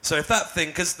 So if that thing,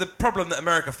 because the problem that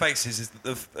America faces is that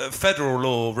the federal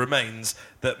law remains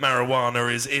that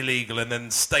marijuana is illegal, and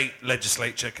then state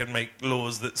legislature can make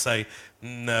laws that say,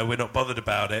 no, we're not bothered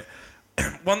about it.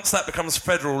 Once that becomes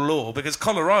federal law, because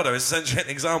Colorado is essentially an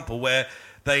example where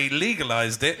they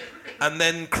legalised it, and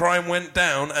then crime went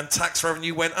down and tax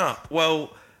revenue went up.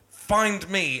 Well, find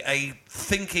me a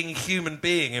thinking human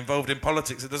being involved in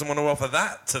politics that doesn't want to offer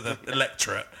that to the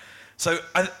electorate. So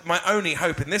my only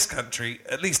hope in this country,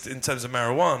 at least in terms of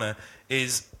marijuana,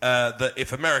 is that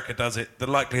if America does it, the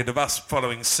likelihood of us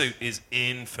following suit is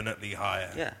infinitely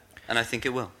higher. Yeah, and I think it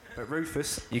will. But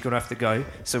Rufus, you're going to have to go.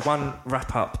 So one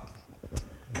wrap-up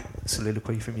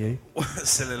soliloquy from you.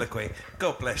 Soliloquy.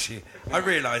 God bless you. I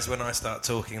realise when I start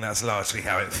talking, that's largely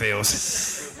how it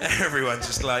feels. Everyone's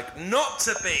just like, not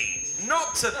to be.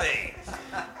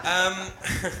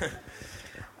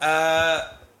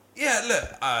 Yeah,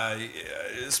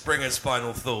 look, Springer's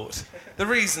final thought. The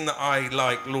reason that I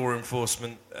like law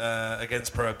enforcement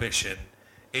against prohibition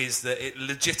is that it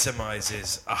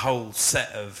legitimises a whole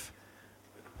set of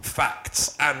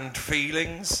facts and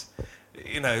feelings,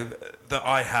 that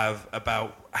I have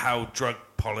about how drug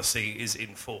policy is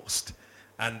enforced.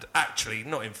 And actually,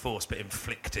 not enforced, but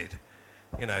inflicted.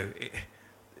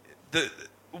 The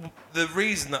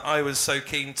reason that I was so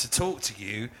keen to talk to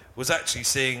you was actually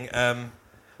seeing...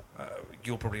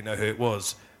 you'll probably know who it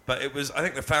was, but it was, I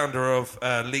think, the founder of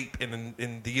Leap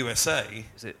in the USA.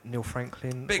 Is it Neil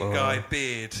Franklin? Big guy,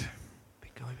 beard.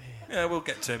 Big guy, beard. Yeah, we'll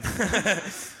get to him.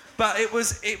 But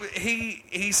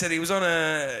he said he was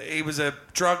a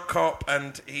drug cop,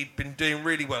 and he'd been doing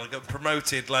really well. He got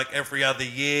promoted like every other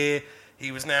year.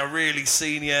 He was now really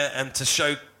senior, and to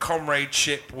show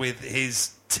comradeship with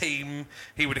his team,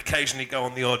 he would occasionally go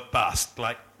on the odd bust,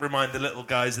 like remind the little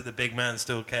guys that the big man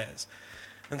still cares.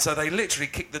 And so they literally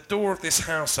kick the door of this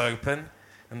house open,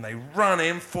 and they run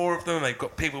in, 4 of them, and they've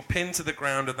got people pinned to the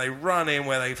ground, and they run in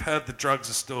where they've heard the drugs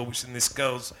are stored, which is in this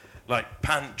girl's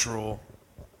pant drawer.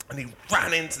 And he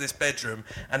ran into this bedroom,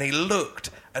 and he looked,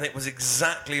 and it was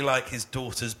exactly like his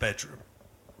daughter's bedroom.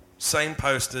 Same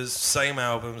posters, same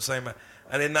album,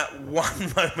 and in that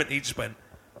one moment he just went,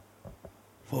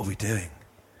 what are we doing?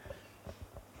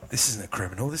 This isn't a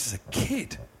criminal, this is a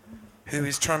kid who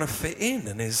is trying to fit in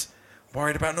and is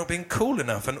worried about not being cool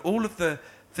enough. And all of the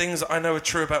things that I know are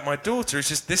true about my daughter is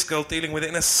just this girl dealing with it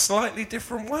in a slightly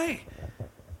different way.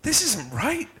 This isn't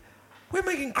right. We're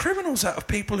making criminals out of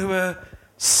people who are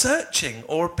searching,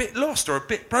 or a bit lost, or a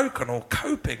bit broken, or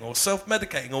coping, or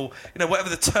self-medicating, or whatever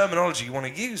the terminology you want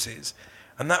to use is.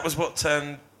 And that was what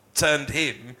turned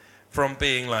him from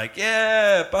being like,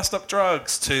 yeah, bust up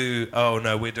drugs, to, oh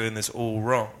no, we're doing this all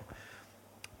wrong.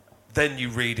 Then you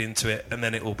read into it, and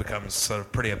then it all becomes sort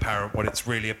of pretty apparent what it's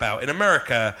really about. In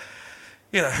America,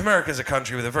 America's a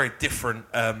country with a very different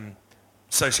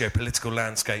socio-political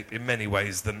landscape in many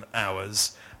ways than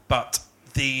ours, but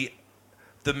the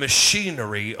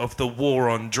machinery of the war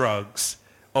on drugs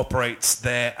operates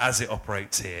there as it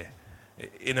operates here.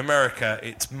 In America,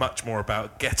 it's much more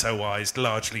about ghettoized,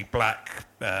 largely black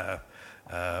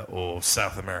or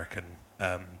South American,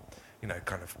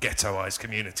 kind of ghettoized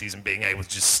communities, and being able to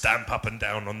just stamp up and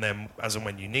down on them as and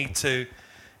when you need to.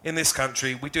 In this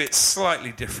country, we do it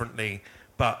slightly differently,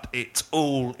 but it's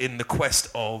all in the quest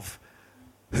of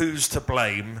who's to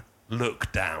blame,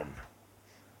 look down.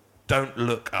 Don't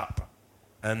look up.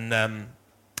 And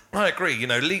I agree.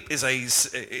 LEAP is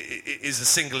a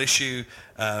single issue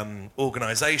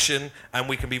organisation, and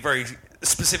we can be very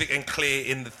specific and clear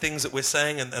in the things that we're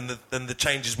saying and the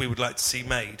changes we would like to see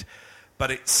made. But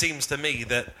it seems to me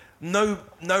that no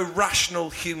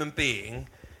rational human being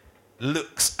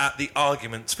looks at the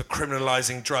arguments for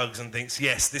criminalising drugs and thinks,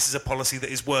 yes, this is a policy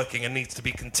that is working and needs to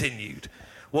be continued.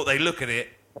 What they look at it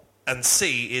and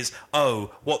see is,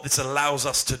 oh, what this allows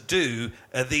us to do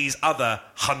are these other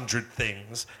 100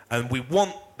 things, and we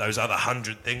want those other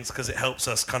 100 things because it helps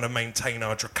us kind of maintain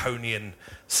our draconian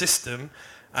system,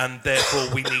 and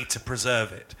therefore we need to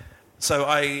preserve it. So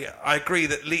I agree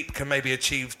that LEAP can maybe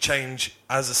achieve change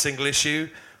as a single issue,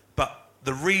 but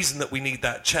the reason that we need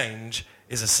that change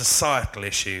is a societal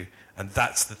issue, and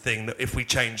that's the thing that if we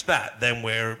change that, then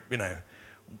we're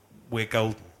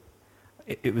golden.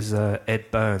 It was Ed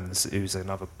Burns, who's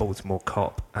another Baltimore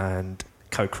cop and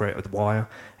co-creator of The Wire.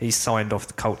 He signed off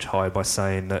the culture high by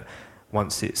saying that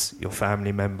once it's your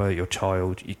family member, your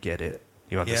child, you get it,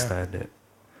 you understand it.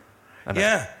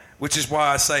 And which is why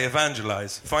I say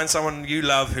evangelise. Find someone you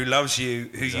love who loves you,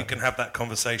 who you can have that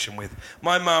conversation with.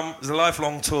 My mum is a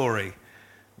lifelong Tory,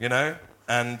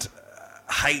 and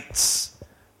hates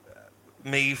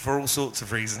me for all sorts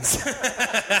of reasons.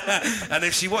 And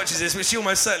if she watches this, which she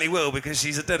almost certainly will because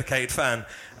she's a dedicated fan,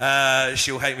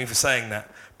 she'll hate me for saying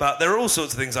that. But there are all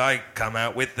sorts of things I come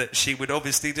out with that she would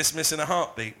obviously dismiss in a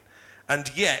heartbeat. And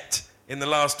yet, in the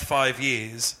last 5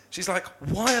 years, she's like,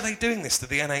 why are they doing this to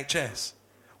the NHS?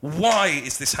 Why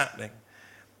is this happening?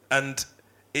 And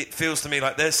it feels to me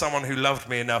like there's someone who loved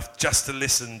me enough just to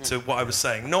listen to what I was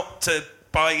saying, not to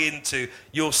buy into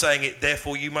you're saying it,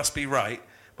 therefore you must be right,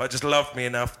 but just loved me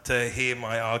enough to hear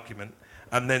my argument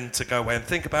and then to go away and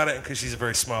think about it. And because she's a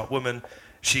very smart woman,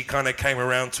 she kind of came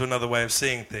around to another way of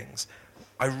seeing things.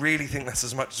 I really think that's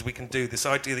as much as we can do. This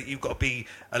idea that you've got to be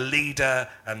a leader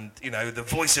and, the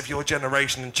voice of your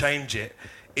generation and change it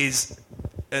is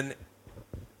and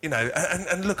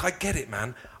look, I get it,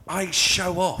 man. I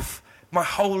show off. My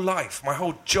whole life, my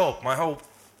whole job, my whole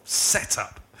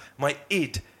setup, my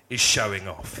id is showing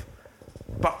off.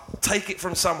 But take it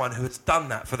from someone who has done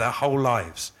that for their whole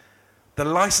lives. The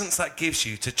license that gives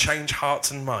you to change hearts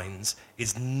and minds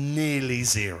is nearly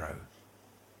zero.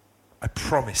 I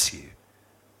promise you.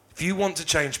 If you want to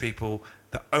change people,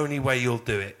 the only way you'll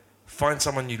do it, find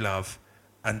someone you love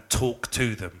and talk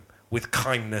to them with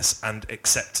kindness and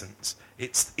acceptance.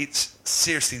 It's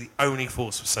seriously the only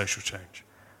force for social change.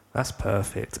 That's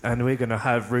perfect. And we're going to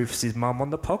have Rufus's mum on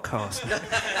the podcast.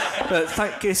 But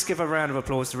let's give a round of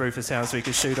applause to Rufus Hound so we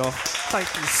can shoot off. Thank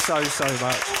you so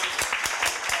much.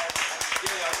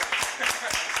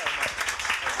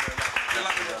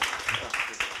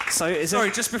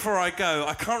 Sorry, just before I go,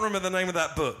 I can't remember the name of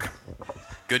that book.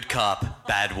 Good Cop,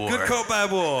 Bad War. Good Cop, Bad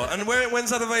War. And when's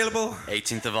that available?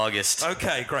 18th of August.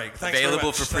 Okay, great. Thanks Available very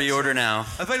much. for pre-order now.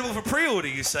 Available for pre-order,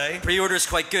 you say? Pre-order is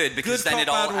quite good because Good then Cop, it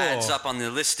all Bad War. adds up on the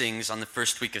listings on the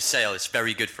first week of sale. It's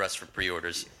very good for us for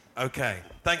pre-orders. Okay.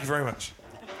 Thank you very much.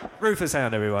 Rufus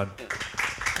Hound, everyone.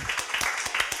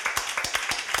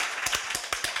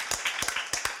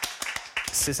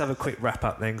 Let's have a quick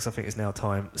wrap-up then, because I think it's now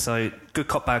time. So, Good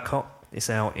Cop, Bad Cop. It's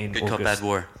out in Good August. Cop, Bad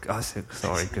War. Oh,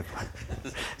 sorry, good.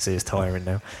 See, it's tiring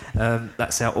now.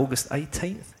 That's out August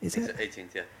 18th, is it?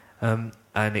 18th, yeah.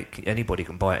 And anybody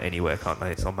can buy it anywhere, can't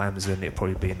they? It's on Amazon. It'll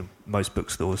probably be in most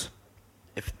bookstores.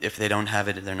 If they don't have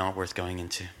it, they're not worth going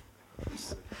into.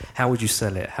 How would you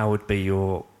sell it? How would be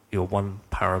your one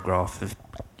paragraph if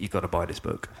you got to buy this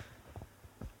book?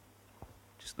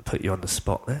 Just to put you on the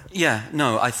spot there. Yeah,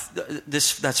 no,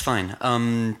 that's fine.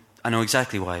 I know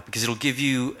exactly why, because it'll give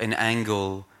you an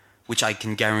angle which I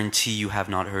can guarantee you have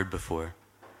not heard before.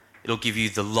 It'll give you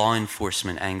the law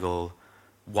enforcement angle,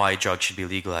 why drugs should be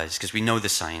legalized, because we know the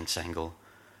science angle.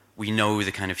 We know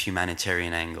the kind of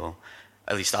humanitarian angle,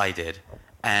 at least I did.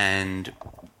 And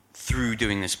through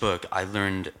doing this book, I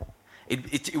learned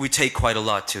it would take quite a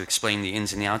lot to explain the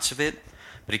ins and the outs of it,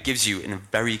 but it gives you in a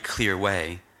very clear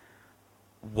way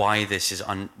why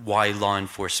why law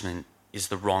enforcement is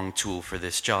the wrong tool for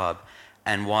this job,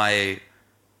 and why,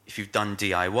 if you've done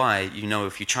DIY, you know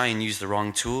if you try and use the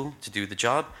wrong tool to do the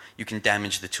job, you can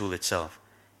damage the tool itself.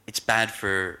 It's bad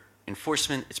for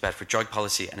enforcement, it's bad for drug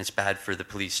policy, and it's bad for the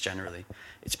police generally.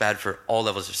 It's bad for all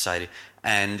levels of society.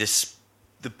 And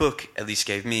the book at least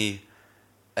gave me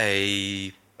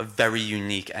a very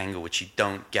unique angle which you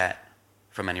don't get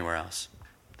from anywhere else.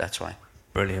 That's why.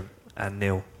 Brilliant. And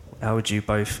Neil, how would you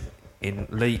both, in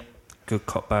Leap, Good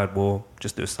Cop, Bad War,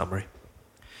 just do a summary?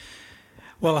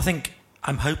 Well, I think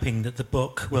I'm hoping that the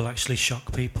book will actually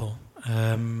shock people,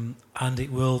 and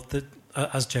it will,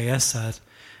 as JS said,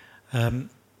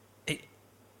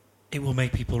 it will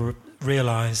make people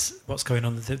realise what's going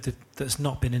on that's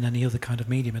not been in any other kind of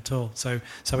medium at all. So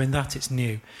in that, it's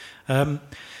new. I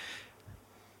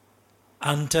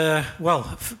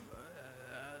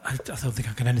don't think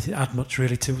I can add much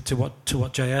really to what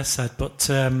JS said, but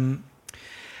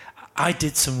I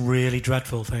did some really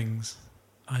dreadful things.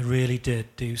 I really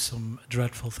did do some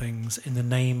dreadful things in the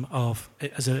name of,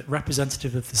 as a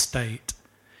representative of the state.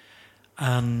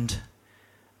 And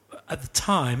at the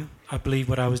time, I believe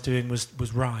what I was doing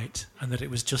was right, and that it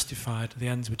was justified, the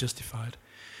ends were justified.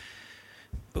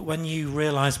 But when you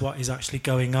realise what is actually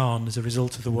going on as a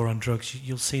result of the war on drugs,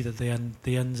 you'll see that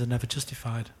the ends are never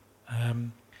justified.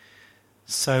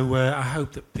 So I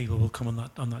hope that people will come on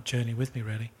that journey with me,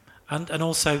 really, and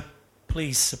also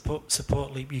please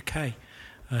support Leap UK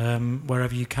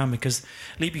wherever you can, because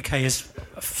Leap UK is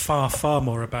far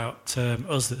more about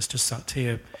us that's just sat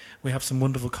here. We have some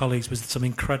wonderful colleagues with some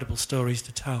incredible stories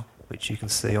to tell, which you can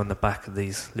see on the back of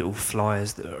these little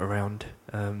flyers that are around.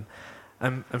 And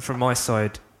from my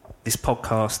side, this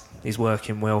podcast is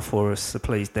working well for us, so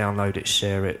please download it,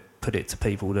 share it, put it to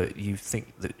people that you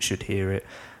think that should hear it.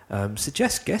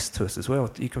 Suggest guests to us as well.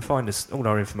 You can find us, all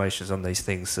our information is on these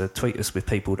things. Tweet us with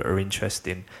people that are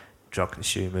interested in drug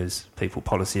consumers, people,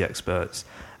 policy experts.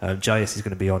 JS is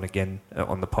going to be on again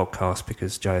on the podcast,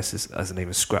 because JS hasn't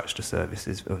even scratched the surface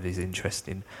of his interest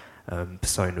in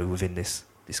persona within this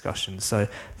discussion. So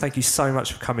thank you so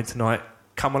much for coming tonight.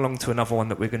 Come along to another one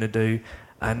that we're going to do.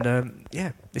 And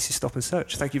this is Stop and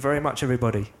Search. Thank you very much,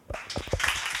 everybody.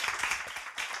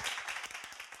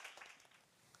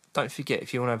 Don't forget,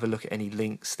 if you want to have a look at any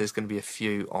links, there's going to be a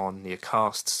few on the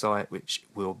Acast site, which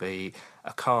will be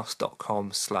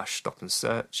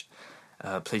acast.com/stopandsearch.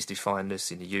 Please do find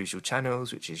us in the usual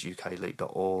channels, which is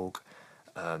ukleap.org.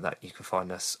 That you can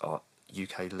find us at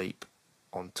ukleap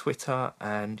on Twitter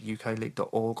and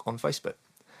ukleap.org on Facebook.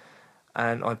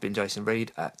 And I've been Jason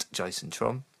Reed at Jason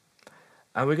Trom.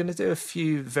 And we're going to do a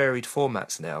few varied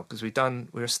formats now, because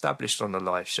we're established on the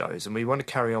live shows, and we want to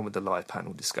carry on with the live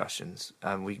panel discussions.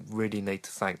 And we really need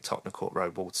to thank Tottenham Court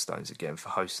Road Waterstones again for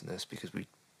hosting us, because we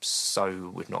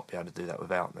so would not be able to do that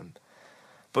without them.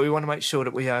 But we want to make sure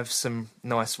that we have some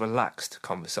nice, relaxed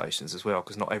conversations as well,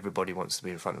 because not everybody wants to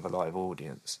be in front of a live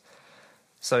audience.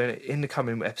 So in the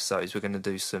coming episodes, we're going to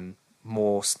do some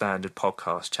more standard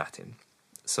podcast chatting.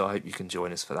 So I hope you can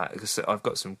join us for that, because I've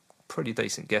got some pretty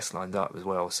decent guests lined up as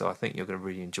well, so I think you're going to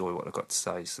really enjoy what I've got to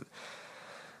say.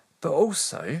 But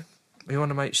also, we want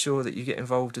to make sure that you get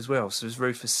involved as well. So as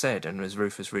Rufus said, and as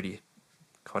Rufus really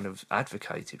kind of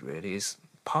advocated, really, is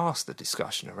pass the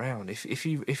discussion around. If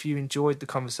you enjoyed the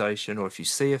conversation, or if you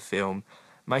see a film,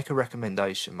 make a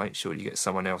recommendation. Make sure you get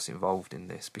someone else involved in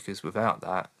this, because without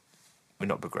that, we're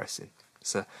not progressing.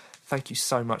 So thank you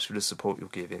so much for the support you're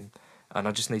giving. And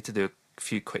I just need to do a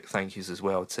few quick thank yous as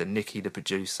well to Nicky, the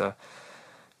producer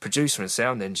and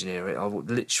sound engineer. I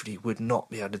literally would not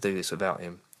be able to do this without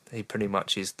him. He pretty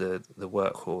much is the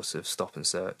workhorse of Stop and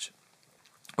Search.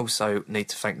 Also need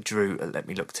to thank Drew at Let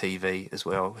Me Look TV as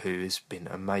well, who has been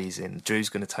amazing. Drew's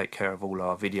going to take care of all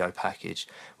our video package,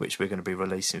 which we're going to be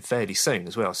releasing fairly soon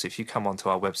as well. So if you come onto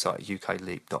our website at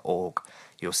ukleap.org,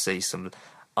 you'll see some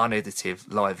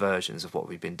unedited live versions of what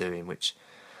we've been doing, which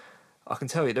I can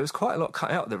tell you there was quite a lot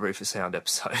cut out of the Rufus Sound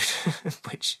episode,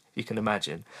 which you can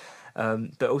imagine.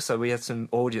 But also we had some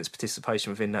audience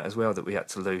participation within that as well that we had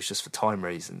to lose just for time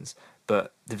reasons.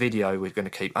 But the video we're going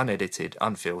to keep unedited,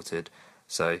 unfiltered,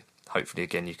 so hopefully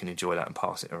again you can enjoy that and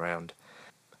pass it around.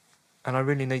 And I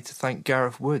really need to thank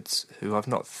Gareth Woods, who I've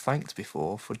not thanked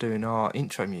before, for doing our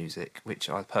intro music, which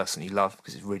I personally love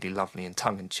because it's really lovely and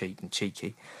tongue-in-cheek and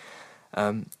cheeky.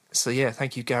 So yeah,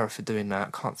 thank you, Gareth, for doing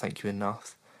that. Can't thank you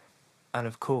enough. And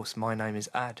of course, my name is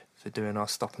Ad, for doing our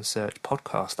Stop and Search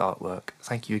podcast artwork.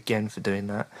 Thank you again for doing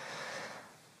that.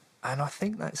 And I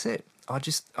think that's it.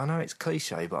 I know it's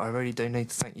cliche, but I really do need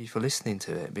to thank you for listening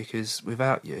to it, because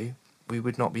without you, we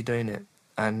would not be doing it.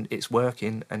 And it's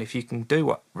working, and if you can do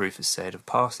what Rufus said and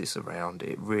pass this around,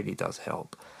 it really does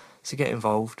help. So get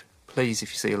involved. Please,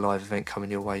 if you see a live event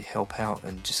coming your way, help out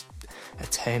and just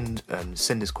attend and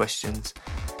send us questions.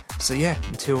 So yeah,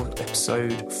 until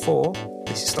episode 4,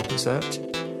 this is Stop and Search.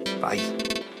 Bye.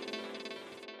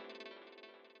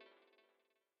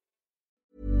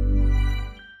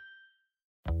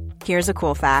 Here's a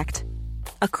cool fact.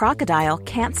 A crocodile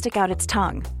can't stick out its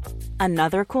tongue.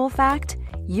 Another cool fact,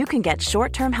 you can get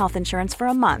short-term health insurance for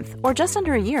a month or just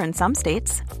under a year in some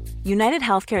states. United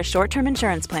Healthcare short-term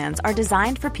insurance plans are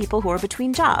designed for people who are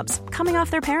between jobs, coming off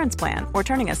their parents' plan, or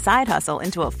turning a side hustle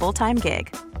into a full-time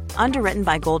gig. Underwritten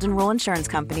by Golden Rule Insurance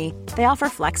Company, they offer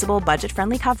flexible,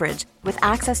 budget-friendly coverage with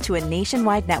access to a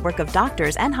nationwide network of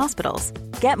doctors and hospitals.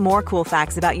 Get more cool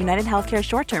facts about United Healthcare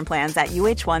short-term plans at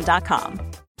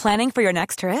uh1.com. Planning for your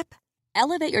next trip?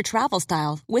 Elevate your travel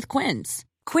style with Quince.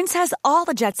 Quince has all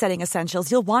the jet-setting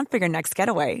essentials you'll want for your next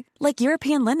getaway, like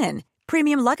European linen,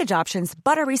 premium luggage options,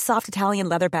 buttery soft Italian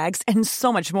leather bags, and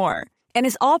so much more. And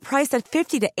is all priced at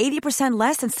 50 to 80%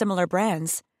 less than similar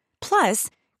brands. Plus,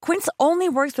 Quince only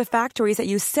works with factories that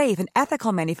use safe and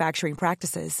ethical manufacturing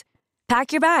practices.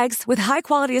 Pack your bags with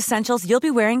high-quality essentials you'll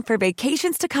be wearing for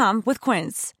vacations to come with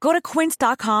Quince. Go to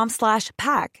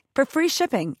quince.com/pack for free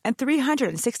shipping and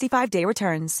 365-day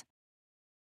returns.